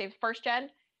Joestar was the first gen.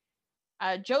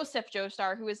 Joseph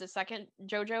Joestar, who is the second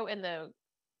JoJo in the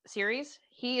series,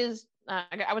 he is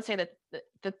I would say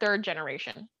the third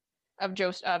generation of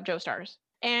Joestars.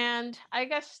 And I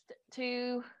guess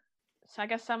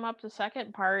sum up the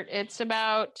second part, it's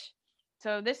about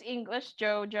this English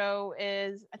JoJo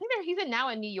is, I think he's now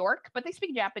in New York, but they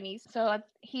speak Japanese. So I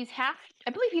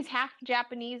believe he's half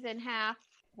Japanese and half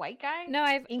white guy. No,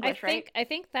 English, right? I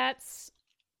think that's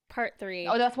part 3.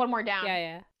 Oh, that's one more down.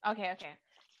 Yeah. Okay,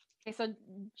 so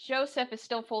Joseph is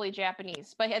still fully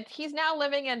Japanese, but he's now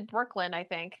living in Brooklyn, I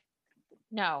think.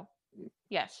 No.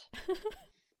 Yes.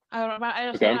 I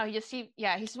don't know. You see,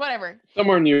 yeah, he's whatever.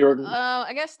 Somewhere in New York.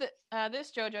 I guess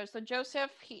this JoJo. So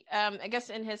Joseph, he I guess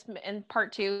in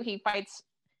part 2, he fights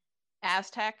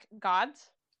Aztec gods.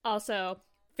 Also,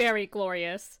 very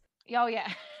glorious. Oh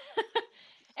yeah.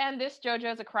 And this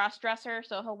JoJo is a cross dresser,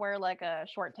 so he'll wear like a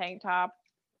short tank top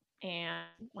and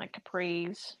like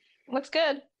capris. Looks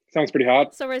good. Sounds pretty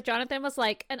hot. So where Jonathan was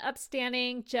like an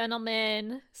upstanding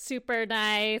gentleman, super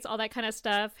nice, all that kind of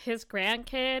stuff, his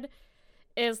grandkid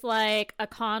is like a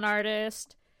con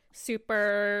artist,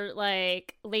 super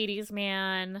like ladies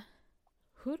man.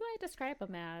 Who do I describe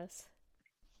him as?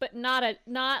 But not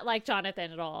like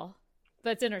Jonathan at all.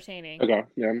 But it's entertaining. Okay,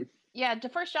 yeah. Yeah, the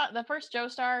first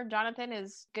Joestar, Jonathan,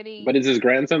 is goody. But is his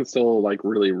grandson still like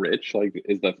really rich? Like,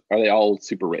 are they all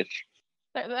super rich?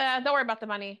 Don't worry about the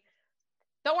money.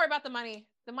 Don't worry about the money.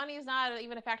 The money is not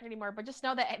even a factor anymore. But just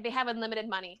know that they have unlimited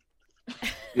money.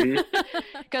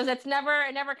 Because it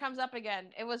never comes up again.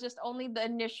 It was just only the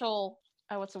initial.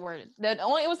 What's the word? It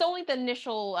was only the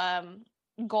initial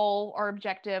goal or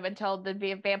objective until the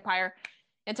vampire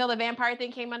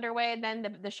thing came underway, and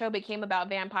then the show became about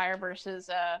vampire versus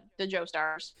the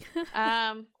Joestars.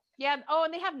 Yeah. Oh,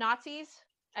 and they have Nazis.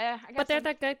 I guess but they're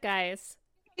the good guys.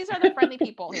 These are the friendly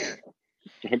people here.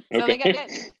 Okay. So they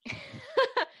get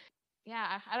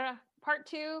yeah, I don't know. Part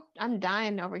 2, I'm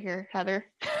dying over here, Heather.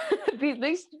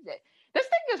 This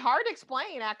thing is hard to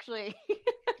explain, actually.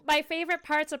 My favorite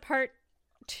parts of part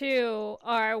 2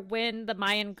 are when the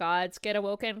Mayan gods get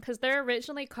awoken, because they're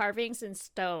originally carvings in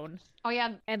stone. Oh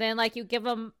yeah, and then like you give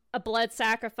them a blood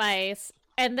sacrifice,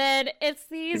 and then it's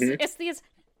these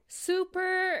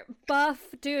super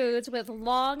buff dudes with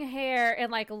long hair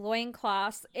and like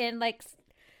loincloths and like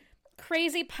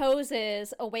crazy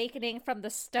poses awakening from the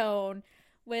stone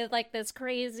with like this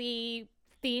crazy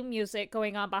theme music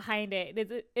going on behind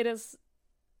it. It is,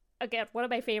 again, one of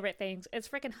my favorite things. It's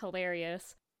freaking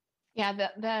hilarious. Yeah,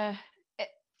 the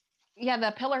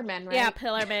Pillar Men, right? Yeah,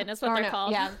 Pillar Men is what they're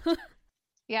called. Yeah.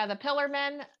 Yeah, the Pillar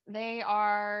Men, you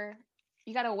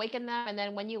gotta awaken them, and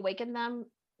then when you awaken them...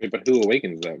 Wait, but who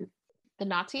awakens them? The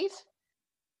Nazis?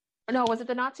 No, was it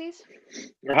the Nazis?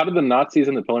 Or how did the Nazis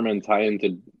and the Pillar Men tie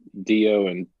into Dio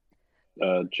and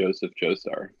Joseph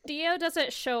Joestar? Dio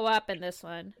doesn't show up in this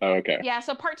one. Oh, okay. Yeah,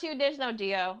 so part 2, there's no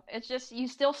Dio. It's just, you'll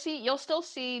still see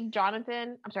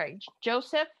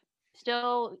Joseph,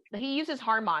 he uses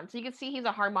Harmon. So you can see he's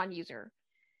a Harmon user.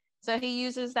 So he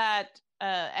uses that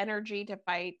energy to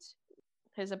fight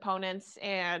his opponents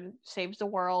and saves the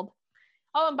world.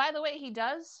 Oh, and by the way, he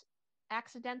does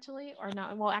accidentally, or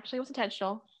not, well, actually it was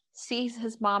intentional, sees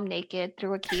his mom naked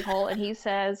through a keyhole, and he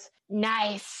says,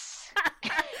 "Nice."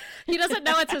 He doesn't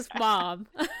know it's his mom.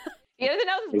 He doesn't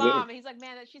know it's his mom. And he's like,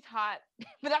 "Man, she's hot."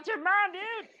 But that's your mom,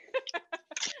 dude.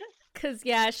 Because,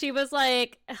 yeah, she was,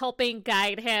 like, helping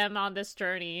guide him on this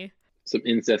journey. Some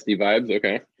incesty vibes,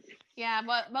 okay. Yeah,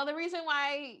 but the reason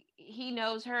why he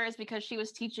knows her is because she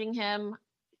was teaching him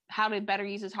how to better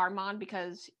use his Harmon,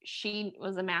 because she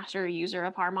was a master user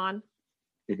of Harmon.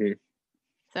 Mm-hmm.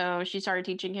 So she started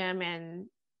teaching him, and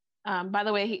by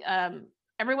the way,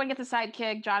 everyone gets a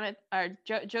sidekick.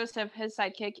 Joseph, his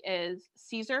sidekick is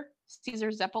Caesar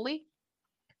Zeppeli.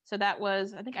 So that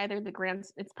was, I think,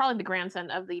 it's probably the grandson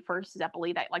of the first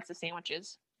Zeppeli that likes the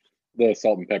sandwiches. The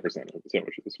salt and pepper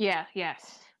sandwiches. Yeah,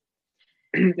 yes.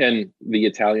 And the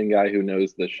Italian guy who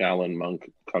knows the Shaolin monk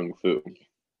kung fu.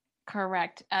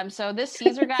 Correct. So this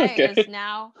Caesar guy is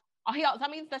now.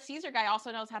 That means the Caesar guy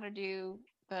also knows how to do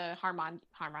the Harmon.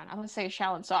 I'm going to say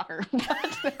Shaolin soccer.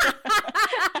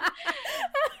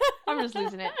 I'm just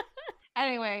losing it.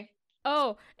 Anyway.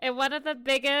 Oh, and one of the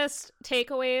biggest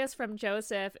takeaways from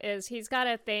Joseph is he's got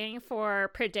a thing for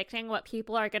predicting what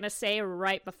people are going to say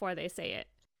right before they say it.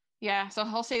 Yeah, so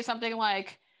he'll say something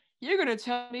like, "You're going to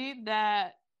tell me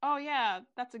that, oh yeah,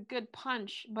 that's a good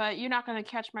punch, but you're not going to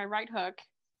catch my right hook."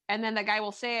 And then the guy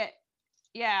will say it.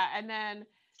 Yeah, and then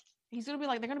he's gonna be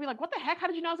like, they're gonna be like, what the heck? How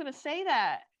did you know I was gonna say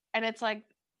that? And it's like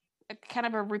a kind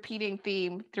of a repeating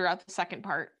theme throughout the second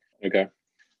part. Okay.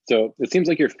 So it seems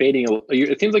like you're fading.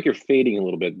 It seems like you're fading a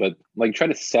little bit, but like try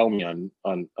to sell me on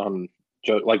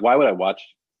Joe. Like, why would I watch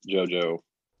JoJo's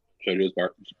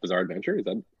Bizarre Adventure?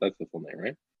 That's the full name,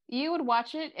 right? You would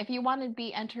watch it if you want to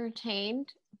be entertained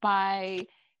by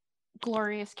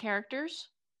glorious characters,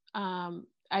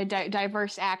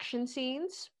 diverse action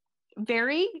scenes,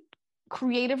 very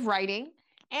creative writing,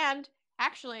 and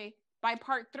actually by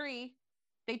part 3,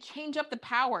 they change up the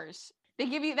powers.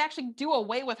 They actually do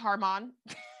away with Harmon.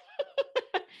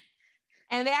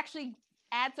 And they actually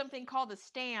add something called the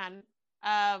Stan,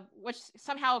 which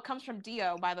somehow comes from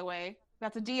Dio, by the way.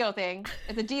 That's a Dio thing.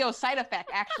 It's a Dio side effect,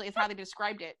 actually, is how they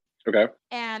described it. Okay.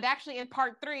 And actually in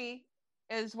part 3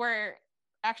 is where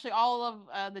actually all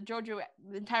of the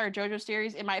entire JoJo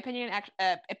series, in my opinion,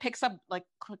 it picks up like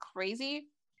crazy.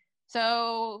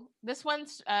 So this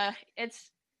one's,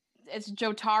 it's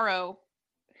Jotaro.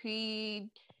 He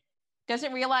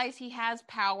doesn't realize he has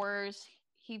powers.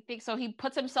 He thinks so. He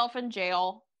puts himself in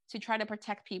jail to try to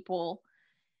protect people.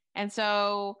 And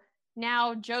so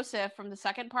now Joseph from the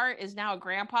second part is now a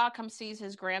grandpa, comes sees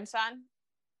his grandson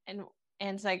and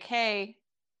it's like, hey,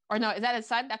 or no, is that his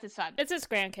son? That's his son. It's his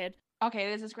grandkid.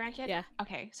 Okay, it is his grandkid? Yeah.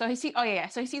 Okay. So so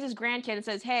he sees his grandkid and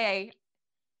says, hey,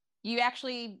 you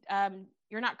actually,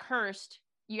 you're not cursed.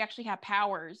 You actually have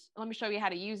powers. Let me show you how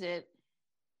to use it.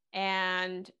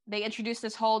 And they introduce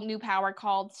this whole new power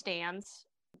called stands.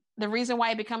 The reason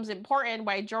why it becomes important,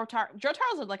 why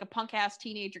Jotaro's like a punk ass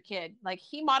teenager kid. Like,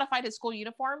 he modified his school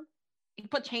uniform. He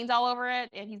put chains all over it,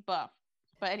 and he's buff.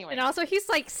 But anyway. And also, he's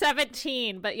like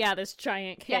 17, but yeah, this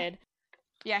giant kid.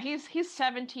 Yeah, he's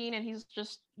 17, and he's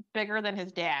just bigger than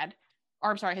his dad.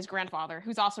 Or, I'm sorry, his grandfather,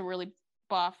 who's also really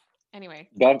buff. Anyway.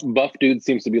 Buff dude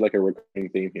seems to be like a recurring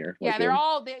theme here. Yeah, they're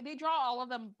all, they draw all of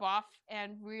them buff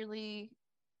and really,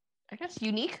 I guess,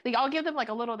 unique. They all give them like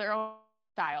a little their own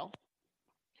style.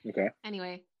 Okay.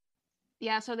 Anyway,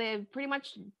 yeah, so they pretty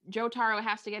much, Jotaro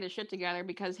has to get his shit together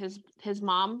because his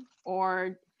mom,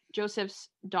 or Joseph's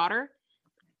daughter,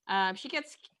 she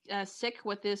gets sick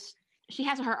with this. She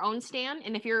has her own stand,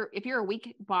 and if you're a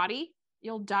weak body,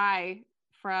 you'll die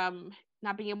from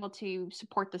not being able to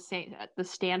support the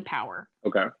stand power.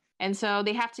 Okay. And so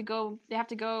they have to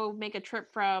go make a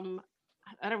trip from,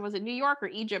 I don't know, was it New York or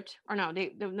Egypt? Or no,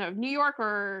 New York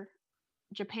or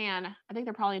Japan. I think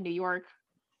they're probably in New York.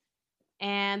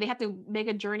 And they have to make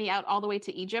a journey out all the way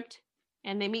to Egypt.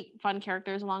 And they meet fun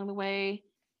characters along the way.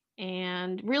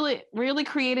 And really, really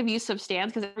creative use of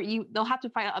stands, because they'll have to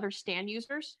fight other stand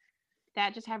users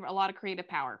that just have a lot of creative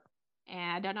power.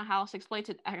 And I don't know how else to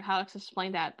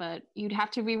explain that, but you'd have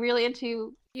to be really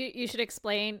into... You should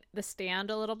explain the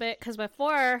stand a little bit, because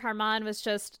before, Harmon was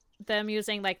just them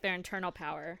using like their internal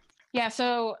power. Yeah,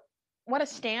 so what a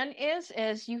stand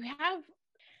is you have...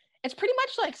 It's pretty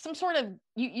much like some sort of...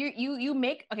 You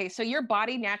make... Okay, so your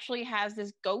body naturally has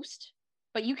this ghost,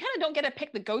 but you kind of don't get to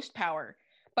pick the ghost power,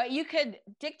 but you could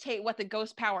dictate what the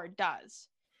ghost power does.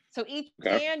 So each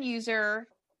stand user...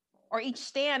 or each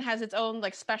stand has its own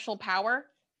like special power.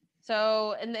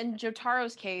 So in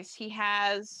Jotaro's case, he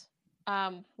has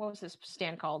what was his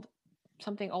stand called?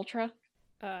 Something Ultra?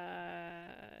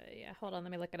 Yeah, hold on,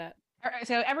 let me look it up. All right,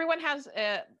 so everyone has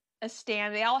a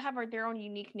stand. They all have their own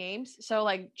unique names. So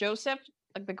like Joseph,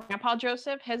 like the grandpa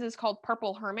Joseph, his is called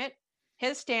Purple Hermit.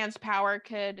 His stand's power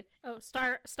could... Oh,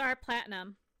 Star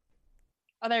Platinum.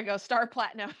 Oh, there you go, Star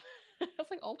Platinum. I was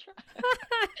like Ultra.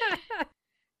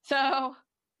 So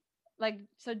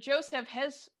Joseph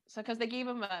because they gave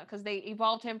him because they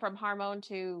evolved him from Harmon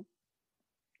to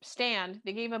Stand,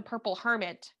 they gave him Purple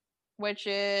Hermit, which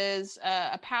is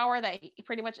a power that he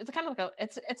pretty much, it's kind of like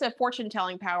it's a fortune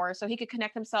telling power. So he could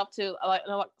connect himself to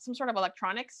some sort of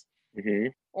electronics,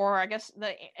 or I guess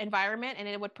the environment, and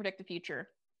it would predict the future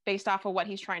based off of what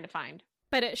he's trying to find.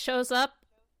 But it shows up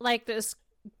like this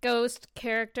ghost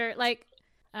character. Like,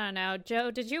 I don't know,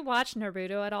 Joe, did you watch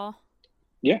Naruto at all?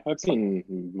 Yeah, I've seen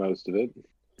most of it.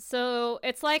 So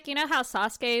it's like, you know how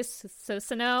Sasuke's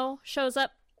Susanoo shows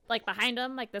up like behind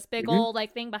him, like this big old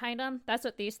like thing behind him? That's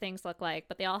what these things look like,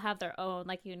 but they all have their own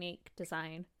like unique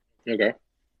design. Okay.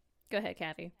 Go ahead,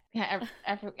 Kathy. Yeah,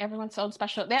 everyone's own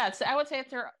special. Yeah, I would say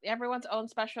it's everyone's own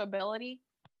special ability.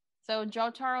 So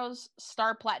Jotaro's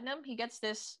Star Platinum, he gets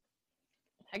this,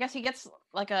 I guess he gets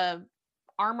like a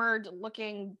armored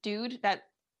looking dude that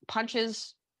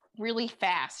punches really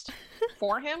fast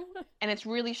for him, and it's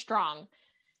really strong,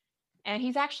 and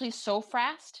he's actually so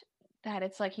fast that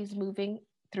it's like he's moving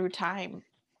through time,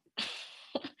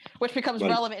 which becomes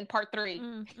relevant in part 3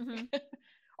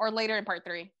 or later in part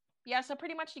 3. Yeah, so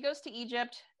pretty much he goes to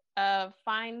Egypt,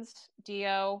 finds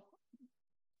Dio.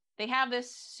 They have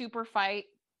this super fight,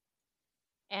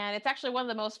 and it's actually one of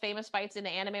the most famous fights in the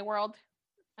anime world.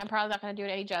 I'm probably not going to do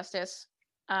it any justice.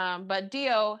 But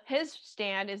Dio, his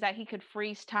stand is that he could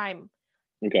freeze time.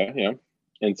 Okay, yeah.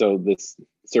 And so this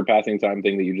surpassing time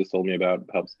thing that you just told me about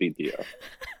helps beat Dio.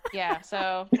 Yeah,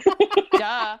 so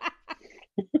duh.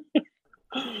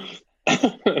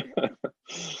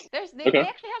 They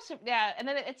actually have some, yeah, and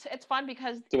then it's fun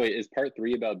because. So wait, is part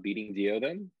 3 about beating Dio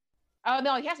then? Oh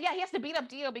no, he has to beat up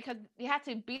Dio because he had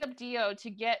to beat up Dio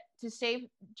to save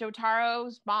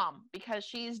Jotaro's mom because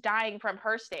she's dying from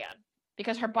her stand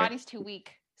because her body's too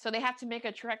weak. So they have to make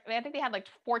a trek. I think they had like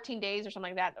 14 days or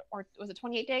something like that, or was it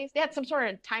 28 days? They had some sort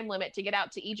of time limit to get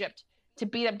out to Egypt to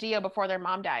beat up Dio before their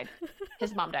mom died.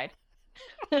 His mom died.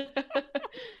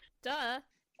 Duh.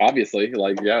 Obviously,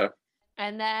 like, yeah.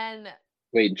 And then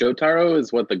wait, Jotaro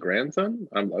is what, the grandson?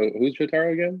 Who's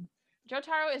Jotaro again?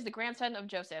 Jotaro is the grandson of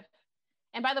Joseph.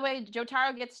 And by the way,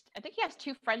 Jotaro I think he has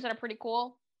 2 friends that are pretty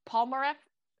cool. Palmaref.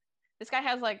 This guy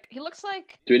has he looks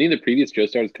like. Do any of the previous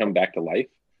Joestars come back to life?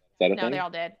 Is that a thing? No, they all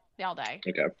did. They all die.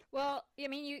 Okay. Well, I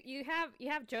mean, you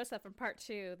have Joseph in part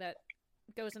 2 that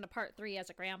goes into part 3 as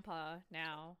a grandpa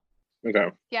now. Okay.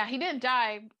 Yeah, he didn't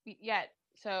die yet,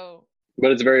 so.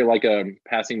 But it's very like a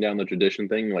passing down the tradition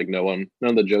thing. Like none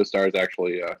of the Joestars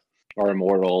actually are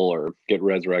immortal or get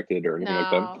resurrected or anything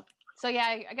like that. So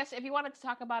yeah, I guess if you wanted to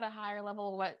talk about a higher level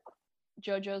of what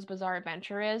JoJo's Bizarre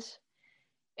Adventure is,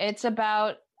 it's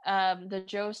about the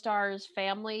Joestar's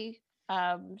family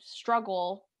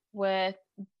struggle with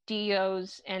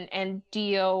Dio's and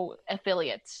Dio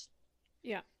affiliates.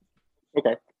 Yeah.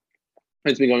 Okay.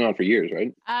 It's been going on for years,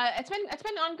 right? It's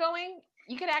been ongoing.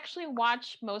 You could actually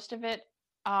watch most of it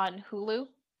on Hulu.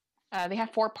 They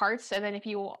have 4 parts, and then if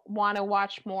you want to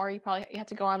watch more, you have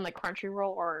to go on like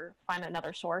Crunchyroll or find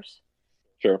another source.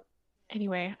 Sure.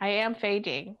 Anyway, I am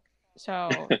fading, so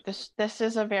this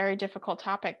is a very difficult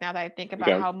topic now that I think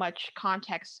about how much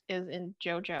context is in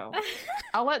JoJo.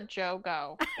 I'll let Joe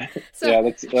go. So yeah,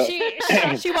 that's,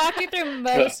 she walked you through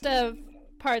most of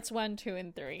parts 1, 2,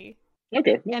 and 3.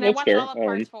 Okay, and I watched all of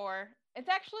parts 4. It's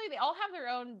actually they all have their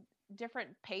own different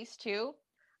pace too.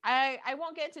 I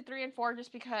won't get into 3 and 4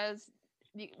 just because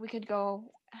we could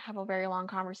go have a very long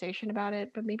conversation about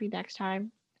it, but maybe next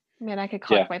time. I mean, I could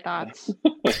collect my thoughts.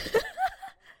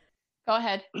 Go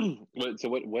ahead. So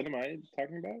what am I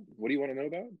talking about? What do you want to know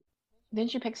about?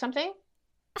 Didn't you pick something?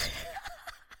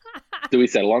 Did we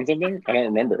settle on something? I don't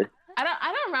remember. I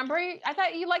don't remember. I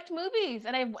thought you liked movies,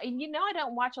 and I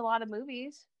don't watch a lot of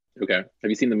movies. Okay. Have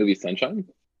you seen the movie Sunshine?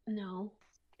 No.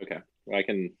 Okay. Well, I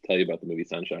can tell you about the movie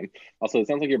Sunshine. Also, it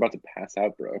sounds like you're about to pass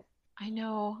out, bro. I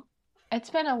know.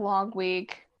 It's been a long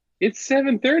week. It's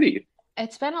 7:30.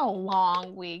 It's been a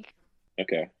long week.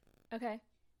 Okay. Okay.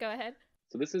 Go ahead.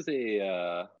 So this is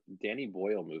a Danny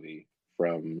Boyle movie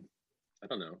from, I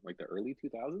don't know, like the early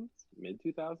 2000s, mid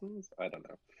 2000s. I don't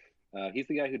know. He's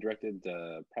the guy who directed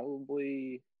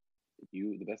probably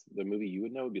the movie you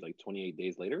would know would be like 28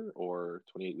 Days Later or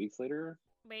 28 Weeks Later.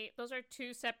 Wait, those are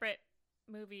 2 separate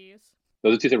movies.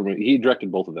 Those are 2 separate movies. He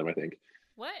directed both of them, I think.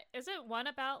 What? Is it one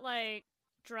about like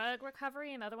drug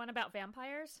recovery and the other one about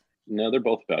vampires? No, they're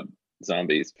both about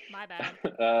zombies. My bad.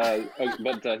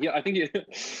 But I think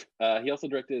he also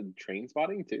directed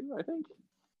Trainspotting too, I think.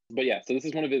 But yeah, so this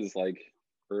is one of his like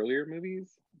earlier movies.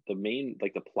 The main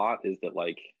the plot is that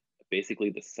like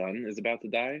basically the sun is about to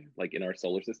die, like in our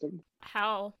solar system.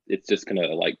 How? It's just gonna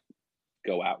like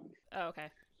go out. Oh, okay.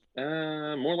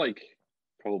 More like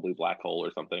probably black hole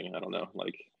or something. I don't know,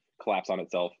 like collapse on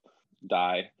itself,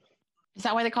 die. Is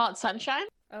that why they call it Sunshine?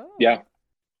 Oh. Yeah.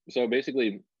 So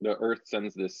basically, the Earth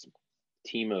sends this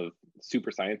team of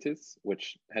super scientists,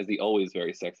 which has the always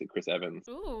very sexy Chris Evans.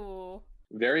 Ooh.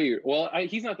 Very well.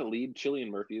 He's not the lead. Cillian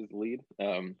Murphy is the lead.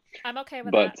 I'm okay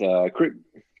with that. But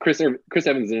Chris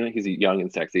Evans in it. He's young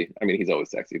and sexy. I mean, he's always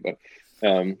sexy. But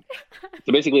so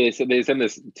basically, they send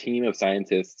this team of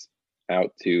scientists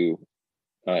out to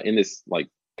in this like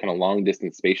kind of long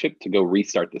distance spaceship to go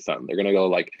restart the sun. They're gonna go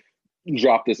like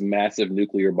drop this massive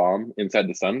nuclear bomb inside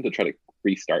the sun to try to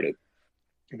restart it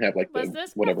and have like was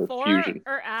this whatever before fusion.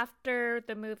 Or after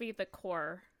the movie The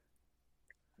Core?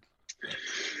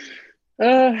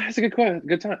 That's a good question.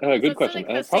 Good question.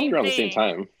 Like probably around the same thing,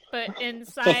 time, but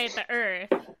inside the Earth.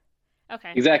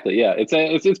 Okay. Exactly. Yeah,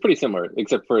 it's pretty similar,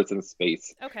 except for it's in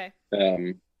space. Okay.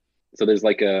 So there's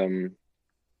like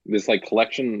this like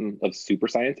collection of super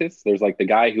scientists. There's like the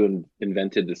guy who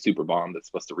invented the super bomb that's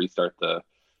supposed to restart the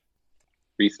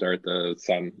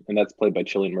sun, and that's played by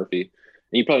Cillian Murphy.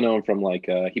 And you probably know him from like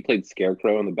he played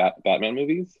Scarecrow in the Batman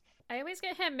movies. I always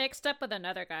get him mixed up with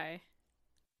another guy.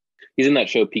 He's in that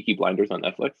show Peaky Blinders on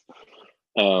Netflix.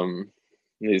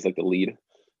 He's like the lead.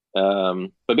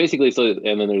 But basically, so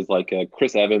and then there's like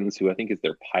Chris Evans, who I think is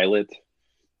their pilot,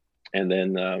 and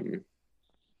then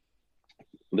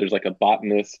there's like a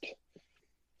botanist,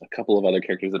 a couple of other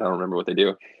characters that I don't remember what they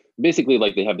do. Basically,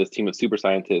 like they have this team of super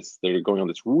scientists. They're going on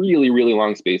this really, really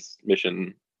long space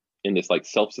mission in this like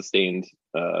self-sustained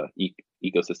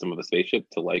ecosystem of a spaceship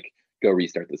to like go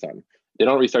restart the sun. If they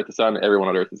don't restart the sun, everyone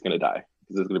on Earth is going to die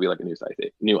because there's going to be like a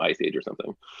new ice age or something.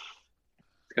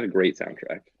 It's got a great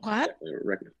soundtrack. What?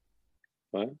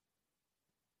 What? What?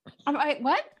 I'm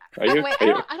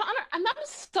not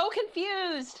so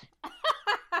confused.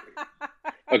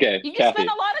 Okay, you just Kathy. spent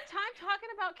a lot of time talking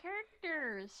about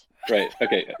characters. Right.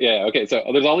 Okay. Yeah. Okay. So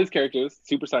there's all these characters,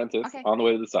 super scientists, on the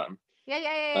way to the sun.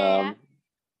 Yeah.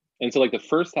 And so like the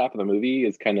first half of the movie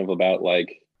is kind of about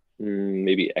like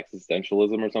maybe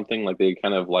existentialism or something. Like they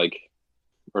kind of like,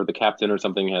 or the captain or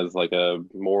something has like a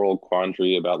moral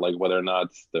quandary about like whether or not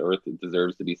the Earth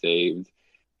deserves to be saved.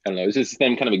 I don't know. It's just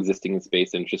them kind of existing in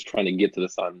space and just trying to get to the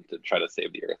sun to try to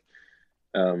save the Earth.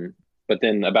 But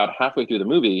then about halfway through the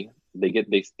movie, they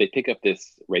pick up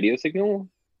this radio signal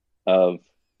of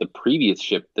the previous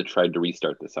ship that tried to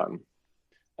restart the sun.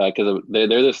 Because they're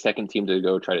the second team to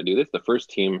go try to do this. The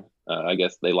first team, I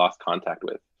guess, they lost contact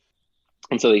with,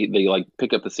 and so they like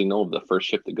pick up the signal of the first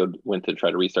ship that went to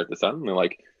try to restart the sun. And they're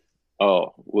like,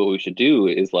 "Oh, what we should do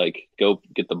is like go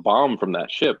get the bomb from that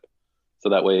ship, so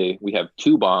that way we have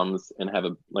two bombs and have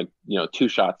two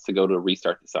shots to go to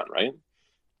restart the sun, right?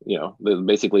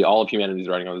 Basically all of humanity is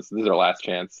running on this. This is our last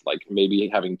chance. Like maybe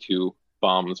having two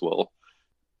bombs will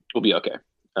be okay."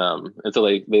 And so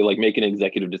they like make an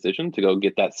executive decision to go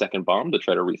get that second bomb to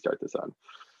try to restart the sun.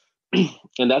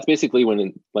 And that's basically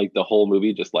when like the whole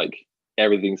movie just like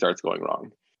everything starts going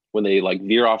wrong. When they like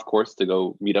veer off course to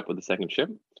go meet up with the second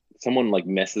ship, someone like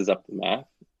messes up the math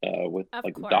with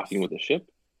like docking with the ship.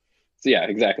 So yeah,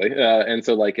 exactly. And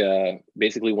so like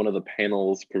basically one of the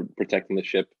panels protecting the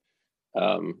ship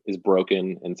is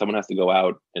broken, and someone has to go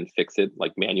out and fix it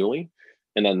like manually,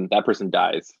 and then that person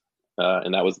dies.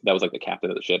 And that was like the captain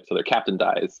of the ship. So their captain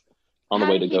dies on the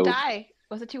way to go. How did he die?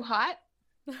 Was it too hot?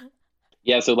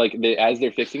 Yeah. So like as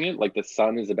they're fixing it, like the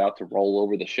sun is about to roll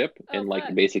over the ship and like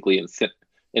fuck. basically it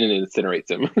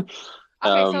incinerates him.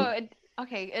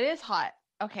 It is hot.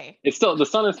 Okay. It's still, the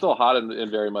sun is still hot and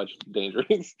very much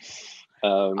dangerous.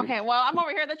 Okay. Well, I'm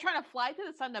over here. They're trying to fly to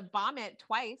the sun to bomb it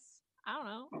twice. I don't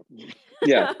know.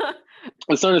 Yeah.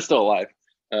 The sun is still alive,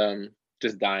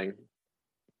 just dying.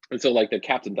 And so like the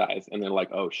captain dies and they're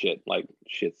like, oh shit, like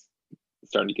shit's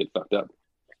starting to get fucked up.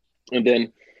 And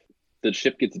then the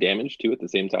ship gets damaged too at the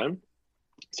same time.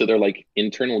 So their like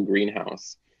internal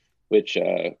greenhouse, which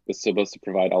was supposed to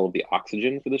provide all of the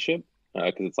oxygen for the ship,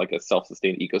 because it's like a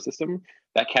self-sustained ecosystem,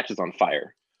 that catches on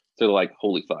fire. So they're like,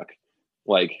 holy fuck.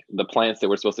 Like the plants that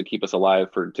were supposed to keep us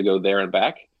alive to go there and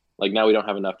back, like now we don't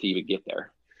have enough to even get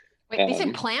there. Wait, you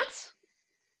said plants?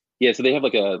 Yeah, so they have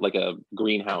like a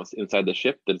greenhouse inside the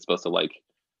ship that's supposed to like,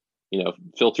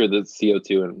 filter the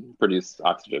CO2 and produce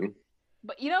oxygen.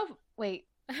 But wait,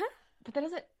 but that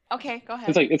doesn't. Okay, go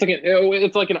ahead.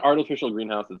 It's like an artificial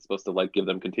greenhouse that's supposed to like give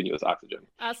them continuous oxygen.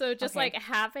 Also, just like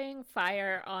having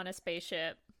fire on a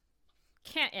spaceship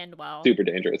can't end well. Super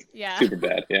dangerous. Yeah. Super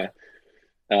bad. Yeah.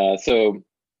 So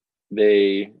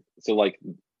like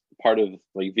part of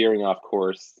like veering off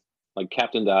course, like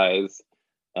captain dies.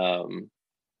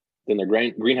 Then their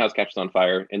greenhouse catches on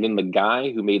fire, and then the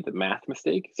guy who made the math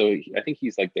mistake, so I think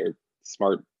he's like their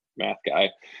smart math guy.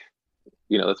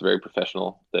 That's a very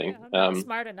professional thing. Yeah, I'm not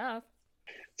smart enough.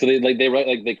 So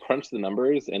they crunch the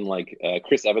numbers, and like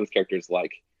Chris Evans' character is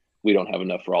like, we don't have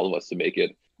enough for all of us to make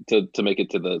it to make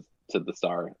it to the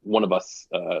star. One of us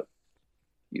has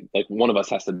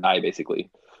to die basically.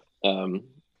 And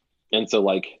so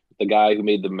like the guy who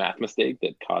made the math mistake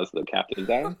that caused the captain to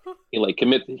die, he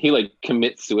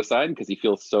commits suicide because he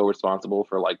feels so responsible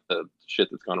for like the shit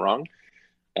that's gone wrong.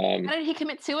 How did he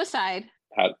commit suicide?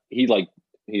 He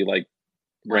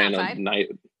ran a knife.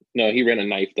 No, he ran a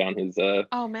knife down his his arms.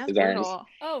 Oh,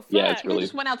 fuck. Yeah, it's really. He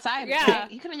just went outside. Yeah,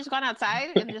 he could have just gone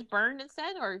outside and just burned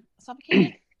instead, or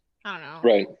suffocated. I don't know.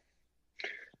 Right.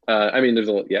 I mean, there's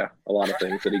a lot of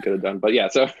things that he could have done, but yeah.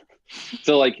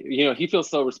 So like he feels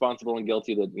so responsible and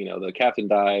guilty that the captain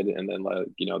died, and then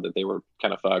that they were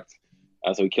kind of fucked.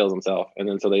 So he kills himself, and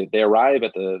then so they arrive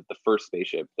at the first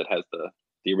spaceship that has the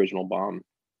original bomb,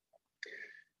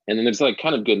 and then there's like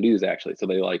kind of good news actually. So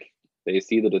they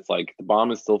see that it's like the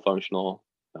bomb is still functional.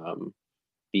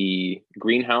 The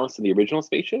greenhouse in the original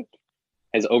spaceship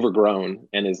has overgrown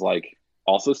and is like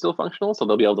also still functional, so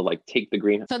they'll be able to like take the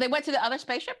green. So they went to the other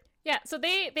spaceship? Yeah, so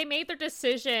they made their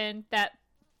decision that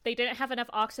they didn't have enough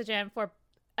oxygen for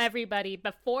everybody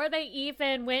before they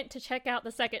even went to check out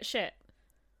the second ship.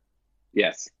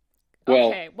 Yes. Well,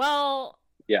 Okay, well,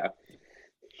 yeah.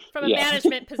 from a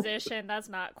management position, that's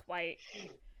not quite.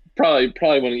 Probably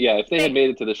when if they had made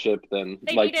it to the ship, then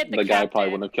like the guy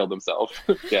probably wouldn't have killed himself.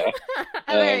 Yeah.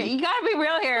 Okay, you gotta be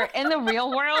real here. In the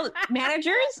real world,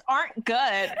 managers aren't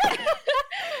good.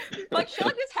 Like shit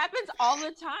like this happens all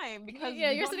the time because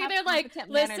you're sitting there like,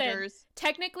 listen,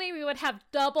 technically we would have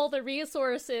double the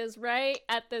resources, right,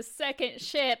 at the second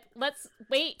ship. Let's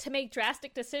wait to make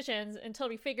drastic decisions until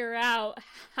we figure out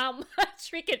how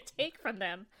much we could take from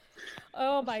them.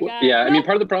 Oh my god. Yeah, I mean,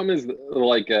 part of the problem is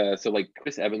like so like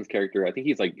Chris Evans' character, I think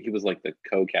he was like the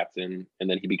co-captain, and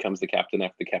then he becomes the captain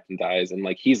after the captain dies, and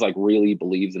like he's like really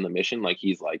believes in the mission. Like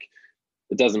he's like,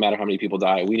 it doesn't matter how many people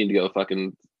die, we need to go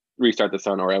fucking restart the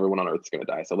sun or everyone on Earth's gonna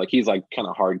die. So like he's like kind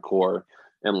of hardcore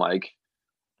and like,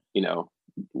 you know,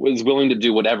 was willing to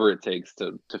do whatever it takes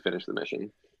to finish the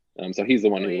mission. So he's the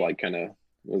one who like kind of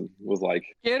was like,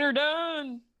 get her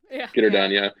done. Yeah. Get her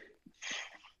done, yeah.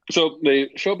 So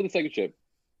they show up at the second ship,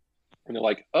 and they're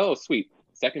like, "Oh, sweet,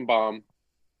 second bomb,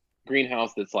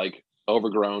 greenhouse that's like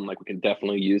overgrown. Like we can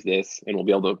definitely use this, and we'll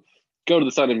be able to go to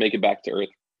the sun and make it back to Earth."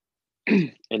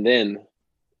 And then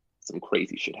some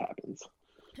crazy shit happens.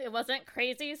 It wasn't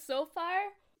crazy so far.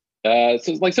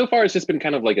 So far it's just been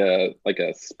kind of like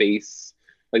a space,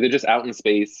 like they're just out in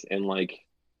space, and like.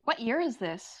 What year is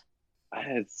this?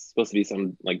 It's supposed to be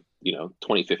some like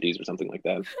 2050s or something like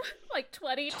that. Like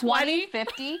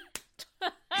 2050.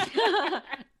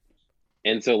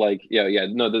 And so like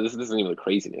no, this isn't even the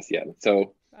craziness yet.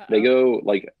 So they go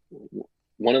like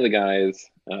one of the guys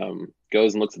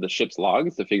goes and looks at the ship's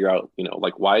logs to figure out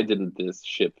like why didn't this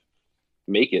ship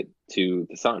make it to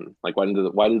the sun? Like why did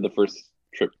the first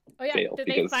trip fail? Did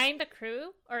they find the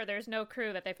crew, or there's no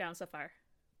crew that they found so far?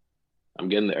 I'm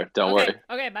getting there. Don't worry.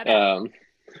 Okay, my bad.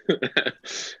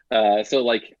 So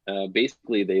like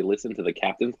basically they listen to the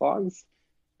captain's logs,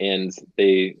 and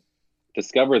they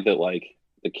discovered that like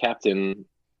the captain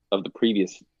of the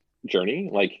previous journey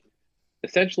like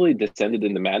essentially descended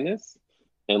into madness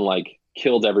and like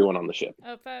killed everyone on the ship.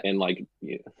 Oh, fuck. And like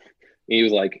he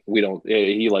was like we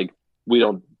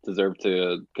don't deserve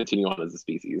to continue on as a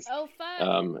species. Oh fuck.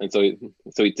 And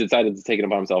so he decided to take it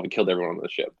upon himself and killed everyone on the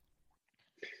ship.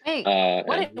 Wait,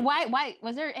 why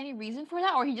was there any reason for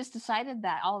that, or he just decided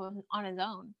that all of on his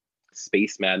own?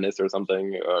 Space madness or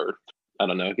something, or I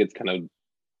don't know. It gets kind of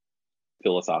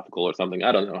philosophical or something.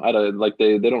 I don't know.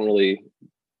 They don't really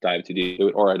dive too deep,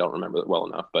 or I don't remember it well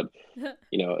enough. But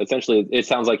essentially, it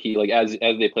sounds like he like as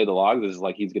they play the logs, it's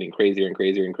like he's getting crazier and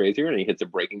crazier and crazier, and he hits a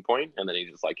breaking point, and then he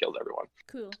just like kills everyone.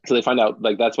 Cool. So they find out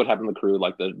like that's what happened to the crew.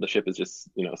 Like the ship is just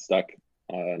stuck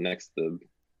next to.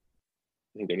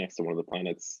 I think they're next to one of the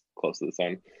planets close to the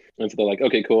sun. And so they're like,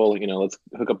 okay, cool. Let's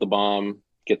hook up the bomb,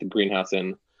 get the greenhouse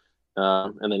in,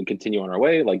 and then continue on our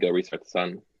way, like go restart the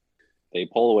sun. They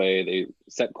pull away, they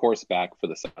set course back for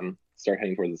the sun, start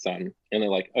heading towards the sun. And they're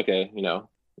like, okay,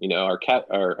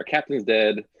 our captain's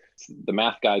dead. The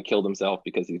math guy killed himself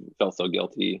because he felt so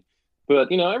guilty. But,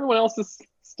 everyone else is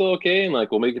still okay. And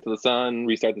like, we'll make it to the sun,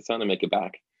 restart the sun and make it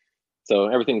back. So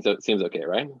everything seems okay,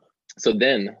 right? So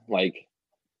then like,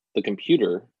 the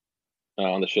computer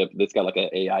on the ship that's got like an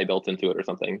AI built into it or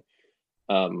something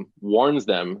warns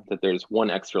them that there's one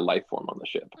extra life form on the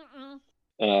ship.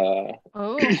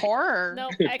 Horror. No,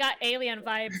 I got alien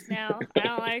vibes now. I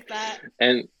don't like that.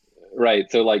 And right,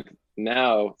 so like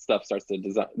now it starts to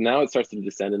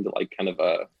descend into like kind of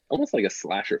almost like a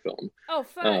slasher film. Oh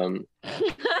fuck.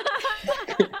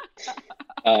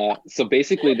 So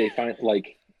basically they find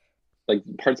like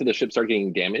parts of the ship start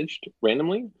getting damaged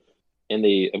randomly. And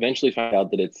they eventually find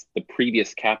out that it's the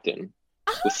previous captain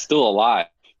was still alive,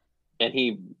 and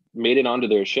he made it onto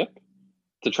their ship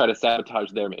to try to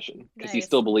sabotage their mission because he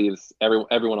still believes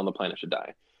everyone on the planet should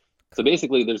die. So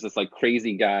basically, there's this like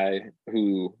crazy guy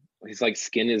who his like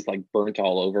skin is like burnt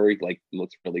all over. He like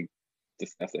looks really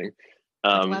disgusting.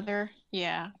 Leather,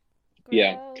 yeah,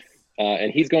 yeah.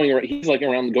 And he's going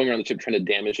around the ship trying to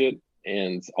damage it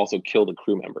and also kill the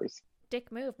crew members.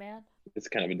 Dick move, man. It's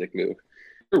kind of a dick move.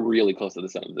 They're really close to the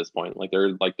sun at this point. Like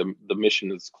they're like the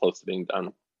mission is close to being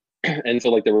done. And so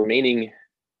like the remaining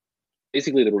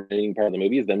part of the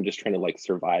movie is them just trying to like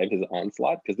survive his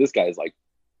onslaught because this guy is like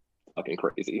fucking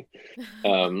crazy.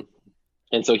 And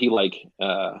so he like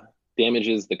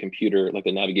damages the computer, like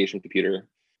the navigation computer,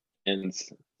 and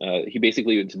he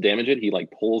basically, to damage it, he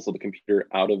like pulls the computer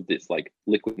out of this like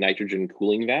liquid nitrogen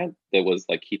cooling vat that was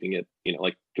like keeping it,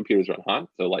 like computers run hot,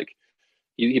 so like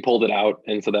he pulled it out,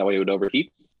 and so that way it would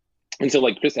overheat. And so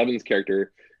like Chris Evans'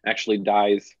 character actually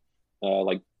dies,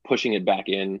 like pushing it back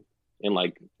in and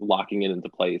like locking it into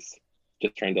place,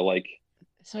 just trying to like.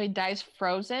 So he dies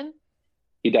frozen.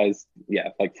 He dies, yeah,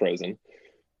 like frozen.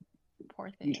 Poor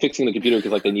thing. Fixing the computer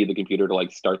because like they need the computer to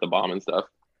like start the bomb and stuff.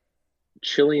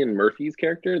 Cillian Murphy's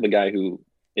character, the guy who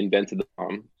invented the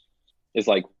bomb, is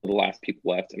like the last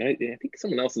people left, and I think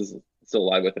someone else is still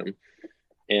alive with him.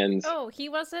 And he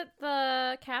wasn't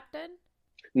the captain?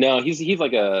 no, he's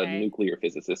like a nuclear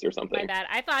physicist or something. My bad.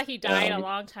 I thought he died a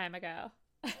long time ago.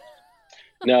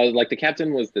 No, like the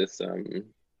captain was this. He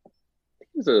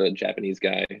was a Japanese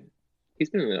guy. He's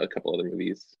been in a couple other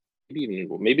movies. Maybe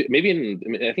in.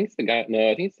 I think it's the guy. No,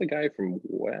 I think it's the guy from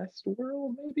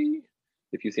Westworld. Maybe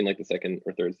if you've seen like the second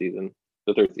or third season,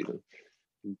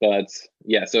 But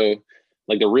yeah, so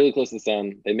like they're really close to the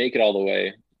sun. They make it all the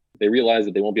way. They realize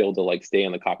that they won't be able to like stay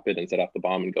in the cockpit and set off the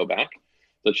bomb and go back.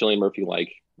 So Cillian Murphy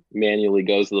like manually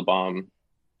goes to the bomb,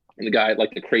 and the guy,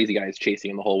 like the crazy guy, is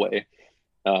chasing him the whole way,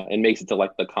 and makes it to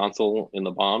like the console in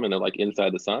the bomb, and they're like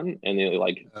inside the sun, and they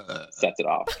like sets it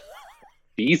off.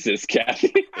 Jesus,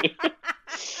 Kathy. How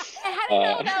did you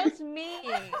know that was me?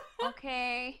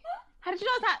 Okay. How did you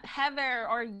know it's not Heather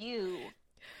or you?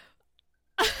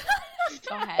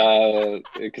 Go ahead.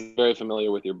 Because I'm very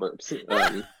familiar with your burps.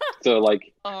 So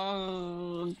like.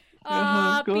 Go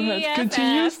ahead.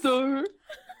 Continue your story.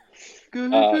 Go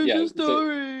ahead, finish your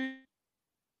story.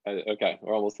 Okay,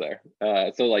 we're almost there.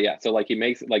 So he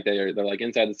makes like they're like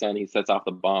inside the sun. He sets off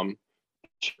the bomb.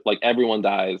 Like everyone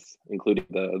dies, including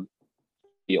the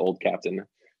old captain.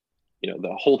 You know,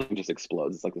 the whole thing just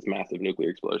explodes. It's like this massive nuclear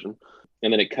explosion,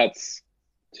 and then it cuts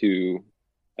to,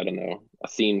 I don't know, a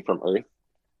scene from Earth,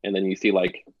 and then you see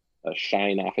like a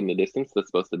shine off in the distance that's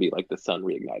supposed to be like the sun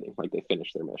reigniting, like they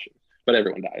finished their mission, but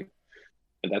everyone died,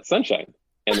 and that's Sunshine,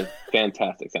 and a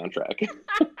fantastic soundtrack.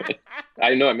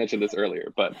 I know I mentioned this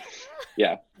earlier, but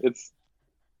yeah, it's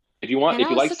if you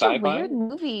like sci-fi. A weird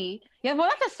movie. Yeah, well,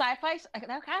 that's a sci-fi. That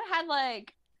kind of had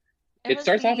like. It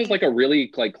starts off as like a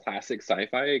really like classic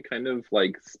sci-fi kind of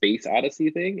like space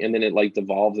odyssey thing, and then it like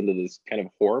devolves into this kind of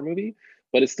horror movie,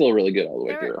 but it's still really good all the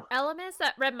way through. Elements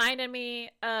that reminded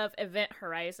me of Event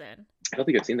Horizon. I don't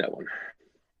think I've seen that one.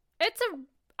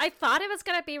 I thought it was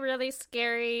gonna be really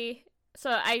scary, so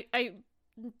I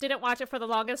didn't watch it for the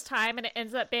longest time, and it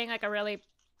ends up being like a really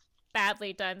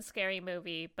badly done scary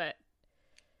movie, but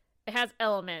it has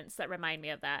elements that remind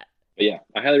me of that. But yeah,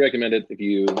 I highly recommend it if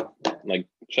you like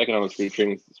check it on a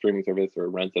streaming service or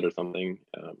rent it or something.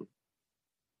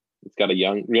 It's got a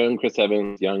young Chris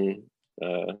Evans, young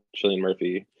Cillian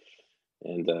Murphy,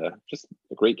 and just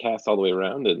a great cast all the way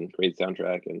around, and great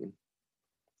soundtrack. And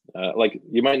like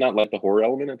you might not like the horror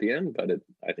element at the end, but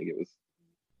I think it was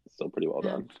still pretty well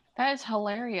done. That is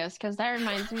hilarious because that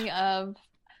reminds me of.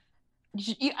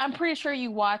 I'm pretty sure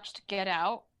you watched Get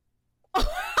Out. How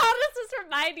does this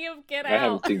remind you of Get Out? I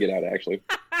haven't seen Get Out actually.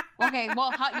 Okay,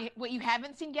 well, what you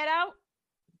haven't seen Get Out?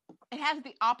 It has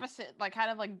the opposite, like kind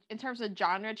of like in terms of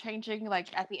genre changing. Like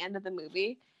at the end of the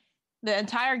movie, the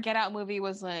entire Get Out movie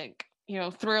was like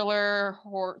thriller,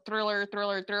 horror, horror,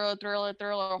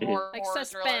 like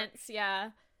suspense,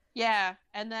 thriller. Yeah.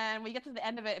 And then when you get to the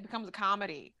end of it, it becomes a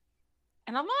comedy,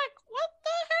 and I'm like, what the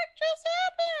heck just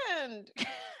happened?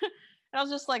 And I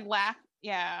was just like, laugh.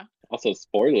 Yeah. Also,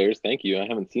 spoilers. Thank you. I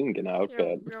haven't seen Get Out,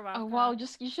 but you're welcome. Oh, well,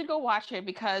 you should go watch it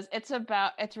because it's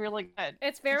really good.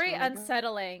 It's very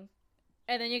unsettling,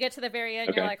 and then you get to the very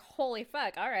end, You're like, holy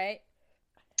fuck! All right.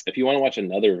 If you want to watch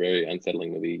another very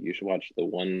unsettling movie, you should watch The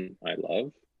One I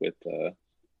Love with it's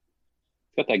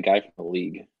got that guy from The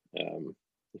League.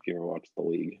 If you ever watched The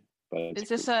League, but is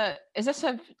this a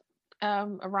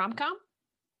rom-com?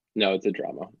 No, it's a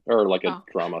drama or like a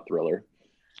drama thriller.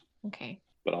 Okay.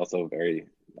 But also very,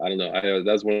 I don't know. I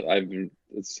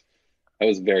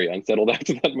was very unsettled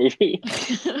after that movie.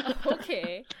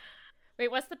 Okay.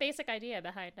 Wait, what's the basic idea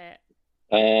behind it?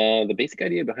 The basic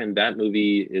idea behind that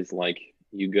movie is like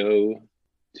you go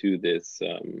to this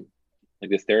like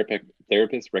this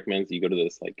therapist recommends you go to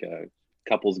this like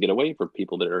couples getaway for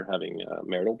people that are having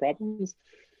marital problems,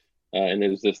 and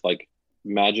there's this like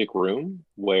magic room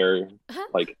where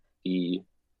like the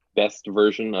best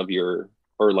version of your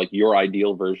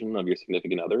ideal version of your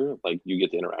significant other, like you get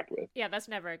to interact with. Yeah, that's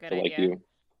never a good idea.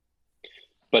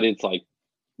 But it's like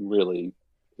really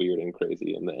weird and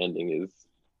crazy, and the ending is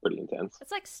pretty intense.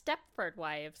 It's like Stepford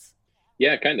Wives.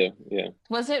 Yeah, kind of. Yeah.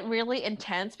 Was it really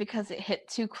intense because it hit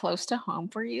too close to home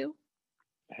for you?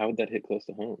 How would that hit close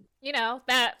to home?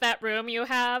 That room you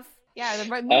have. Yeah, the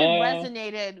movie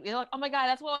resonated. You're like, oh my god,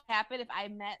 that's what would happen if I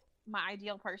met my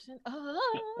ideal person.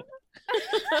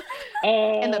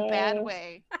 Oh, In the bad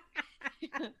way.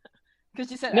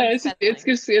 Because you said no, unsettling.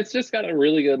 it's just got a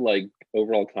really good like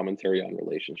overall commentary on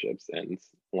relationships and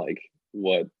like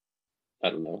what I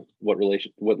don't know what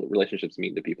relationships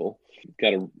mean to people.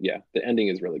 The ending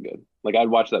is really good. Like I'd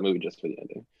watch that movie just for the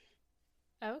ending.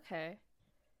 Okay.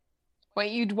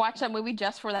 Wait, you'd watch that movie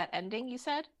just for that ending, you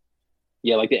said?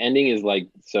 Yeah, like the ending is like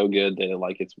so good that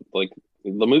it's like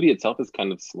the movie itself is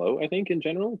kind of slow, I think, in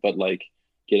general, but like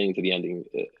getting to the ending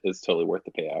is totally worth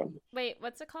the payout. Wait,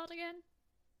 what's it called again?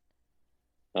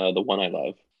 The One I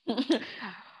Love.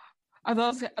 I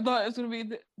thought it was gonna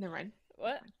be never mind.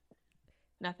 What?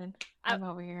 Nothing. I'm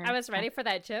over here. I was ready for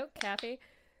that joke, Kathy.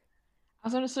 I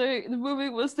was gonna say the movie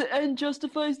was the end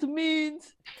justifies the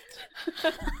means.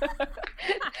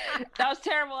 That was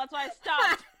terrible. That's why I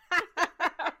stopped.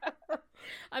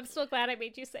 I'm so glad I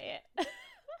made you say it.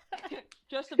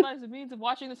 Justifies the means of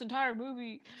watching this entire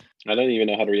movie. I don't even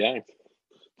know how to react.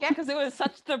 Yeah, because it was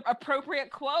such the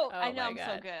appropriate quote. Oh I know my I'm God.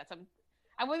 so good.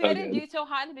 I didn't do so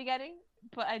hot in the beginning,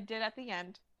 but I did at the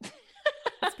end.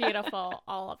 It's beautiful,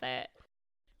 all of it.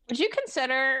 Would you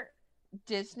consider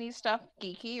Disney stuff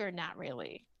geeky or not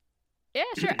really? Yeah,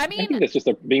 sure. I I mean, think that's just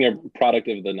being a product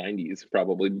of the 90s,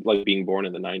 probably, like being born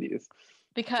in the 90s.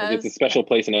 Because like it's a special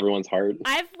place in everyone's heart.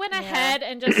 I've went ahead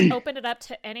and just opened it up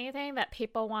to anything that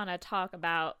people want to talk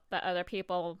about that other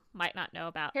people might not know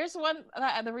about. Here's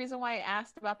the reason why I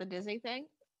asked about the Disney thing.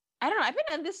 I don't know. I've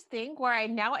been in this thing where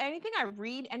anything I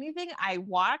read, anything I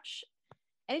watch,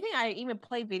 anything I even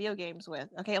play video games with.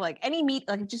 Okay, like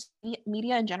just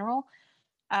media in general.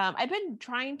 I've been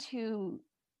trying to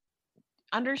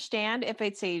understand if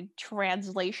it's a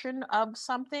translation of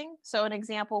something. So an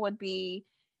example would be,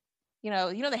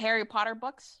 the Harry Potter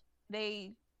books.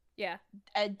 They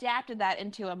adapted that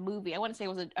into a movie. I wouldn't say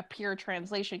it was a pure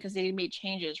translation because they made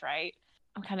changes, right?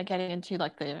 I'm kind of getting into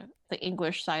like the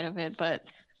English side of it, but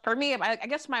for me, I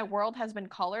guess my world has been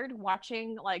colored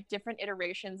watching like different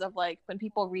iterations of like when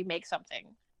people remake something.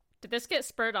 Did this get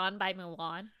spurred on by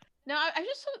Mulan? No,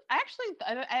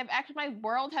 my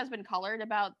world has been colored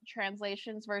about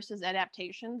translations versus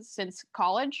adaptations since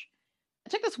college. I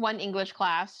took this one English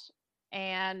class,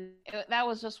 and that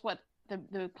was just what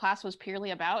the class was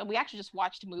purely about. And we actually just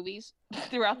watched movies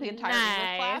throughout the entire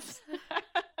English class.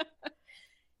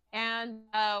 And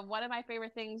one of my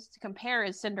favorite things to compare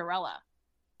is Cinderella.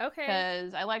 Okay.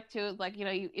 Because I like to,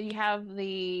 you have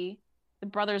the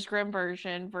Brothers Grimm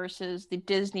version versus the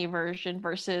Disney version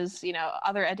versus,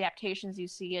 other adaptations you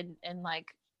see in like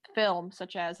film,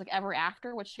 such as like Ever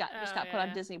After, which just got put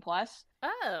on Disney Plus.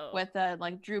 Oh. With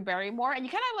like Drew Barrymore. And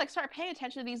you kind of like start paying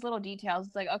attention to these little details.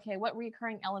 It's like, okay, what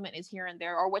recurring element is here and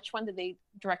there? Or which one did they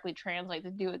directly translate to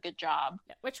do a good job?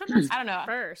 Which one was I don't know.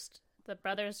 First? The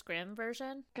Brothers Grimm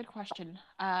version? Good question.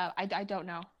 I don't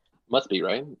know. Must be,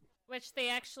 right? Which they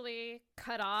actually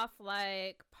cut off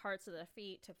like parts of the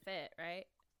feet to fit, right?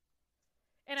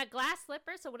 In a glass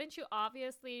slipper, so wouldn't you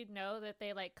obviously know that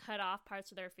they like cut off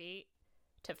parts of their feet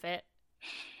to fit?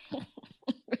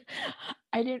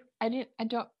 I didn't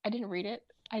read it.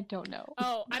 I don't know.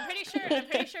 Oh, I'm pretty sure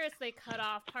it's they cut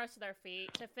off parts of their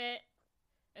feet to fit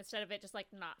instead of it just like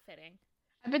not fitting.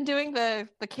 I've been doing the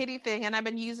kitty thing, and I've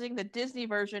been using the Disney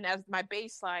version as my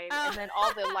baseline, and then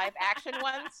all the live action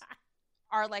ones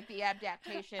are like the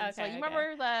adaptation. Okay, so you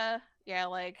remember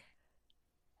like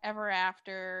Ever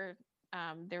After?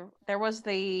 There was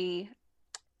the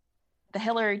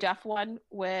Hilary Duff one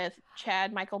with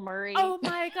Chad Michael Murray. Oh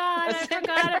my God, I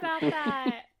forgot about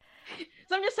that.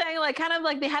 So I'm just saying, like, kind of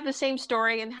like they have the same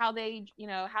story and how they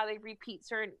repeat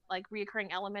certain like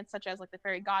reoccurring elements, such as like the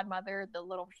fairy godmother, the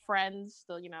little friends,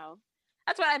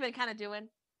 that's what I've been kind of doing.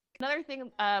 Another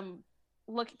thing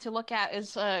look at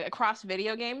is across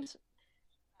video games.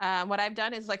 What I've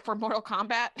done is like for Mortal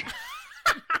Kombat.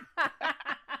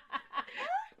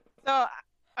 So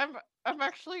I'm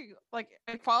actually like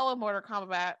I follow Mortal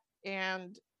Kombat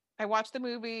and I watch the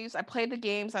movies. I played the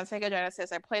games on Sega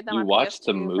Genesis. I played them. You on watched PS2.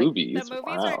 the movies. The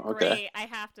movies wow, are great. okay. I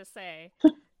have to say.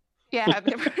 Yeah,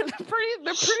 they're pretty.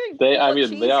 They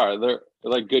are. They're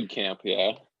like good camp.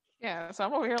 Yeah. Yeah. So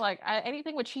I'm over here like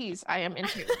anything with cheese, I am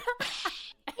into.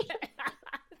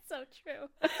 It's so true.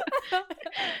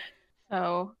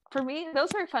 So for me,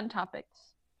 those are fun topics.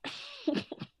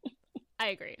 I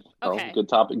agree. Okay.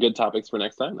 Well, good topics for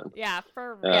next time then. Yeah,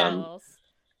 for reals.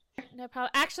 No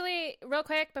problem. Actually, real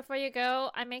quick before you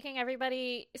go, I'm making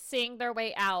everybody sing their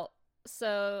way out.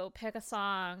 So pick a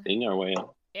song. Sing our way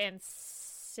out. And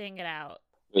sing it out.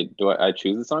 Wait, do I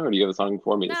choose a song or do you have a song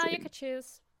for me to sing? No, you could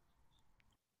choose.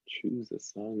 Choose a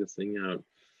song to sing out.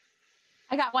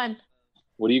 I got one.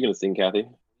 What are you going to sing, Kathy?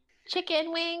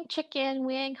 Chicken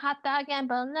wing, hot dog and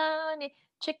bologna,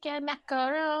 chicken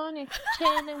macaroni,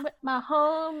 chilling with my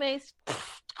homies.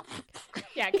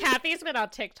 Yeah, Kathy's been on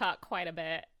TikTok quite a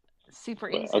bit. Super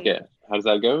easy. Okay, how does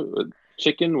that go?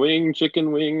 Chicken wing.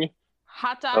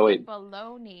 Hot dog Oh, wait. and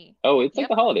bologna. Oh, it's like Yep.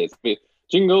 the holidays. Wait,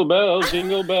 jingle bells,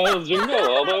 jingle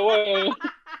all the way.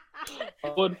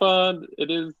 What fun it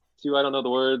is to, I don't know the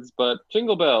words, but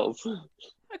jingle bells. Is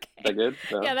Okay. that good?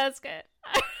 No? Yeah, that's good.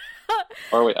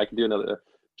 Or wait, I can do another.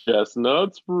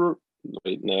 Chestnuts.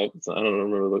 Wait, no, I don't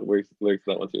remember the lyrics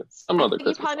to that one too. Some I other think you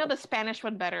Christmas probably know song. the Spanish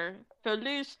one better.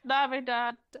 Feliz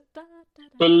Navidad.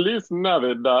 Feliz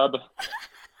Navidad.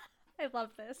 I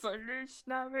love this. Feliz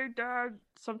Navidad.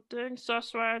 Something so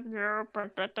sueño.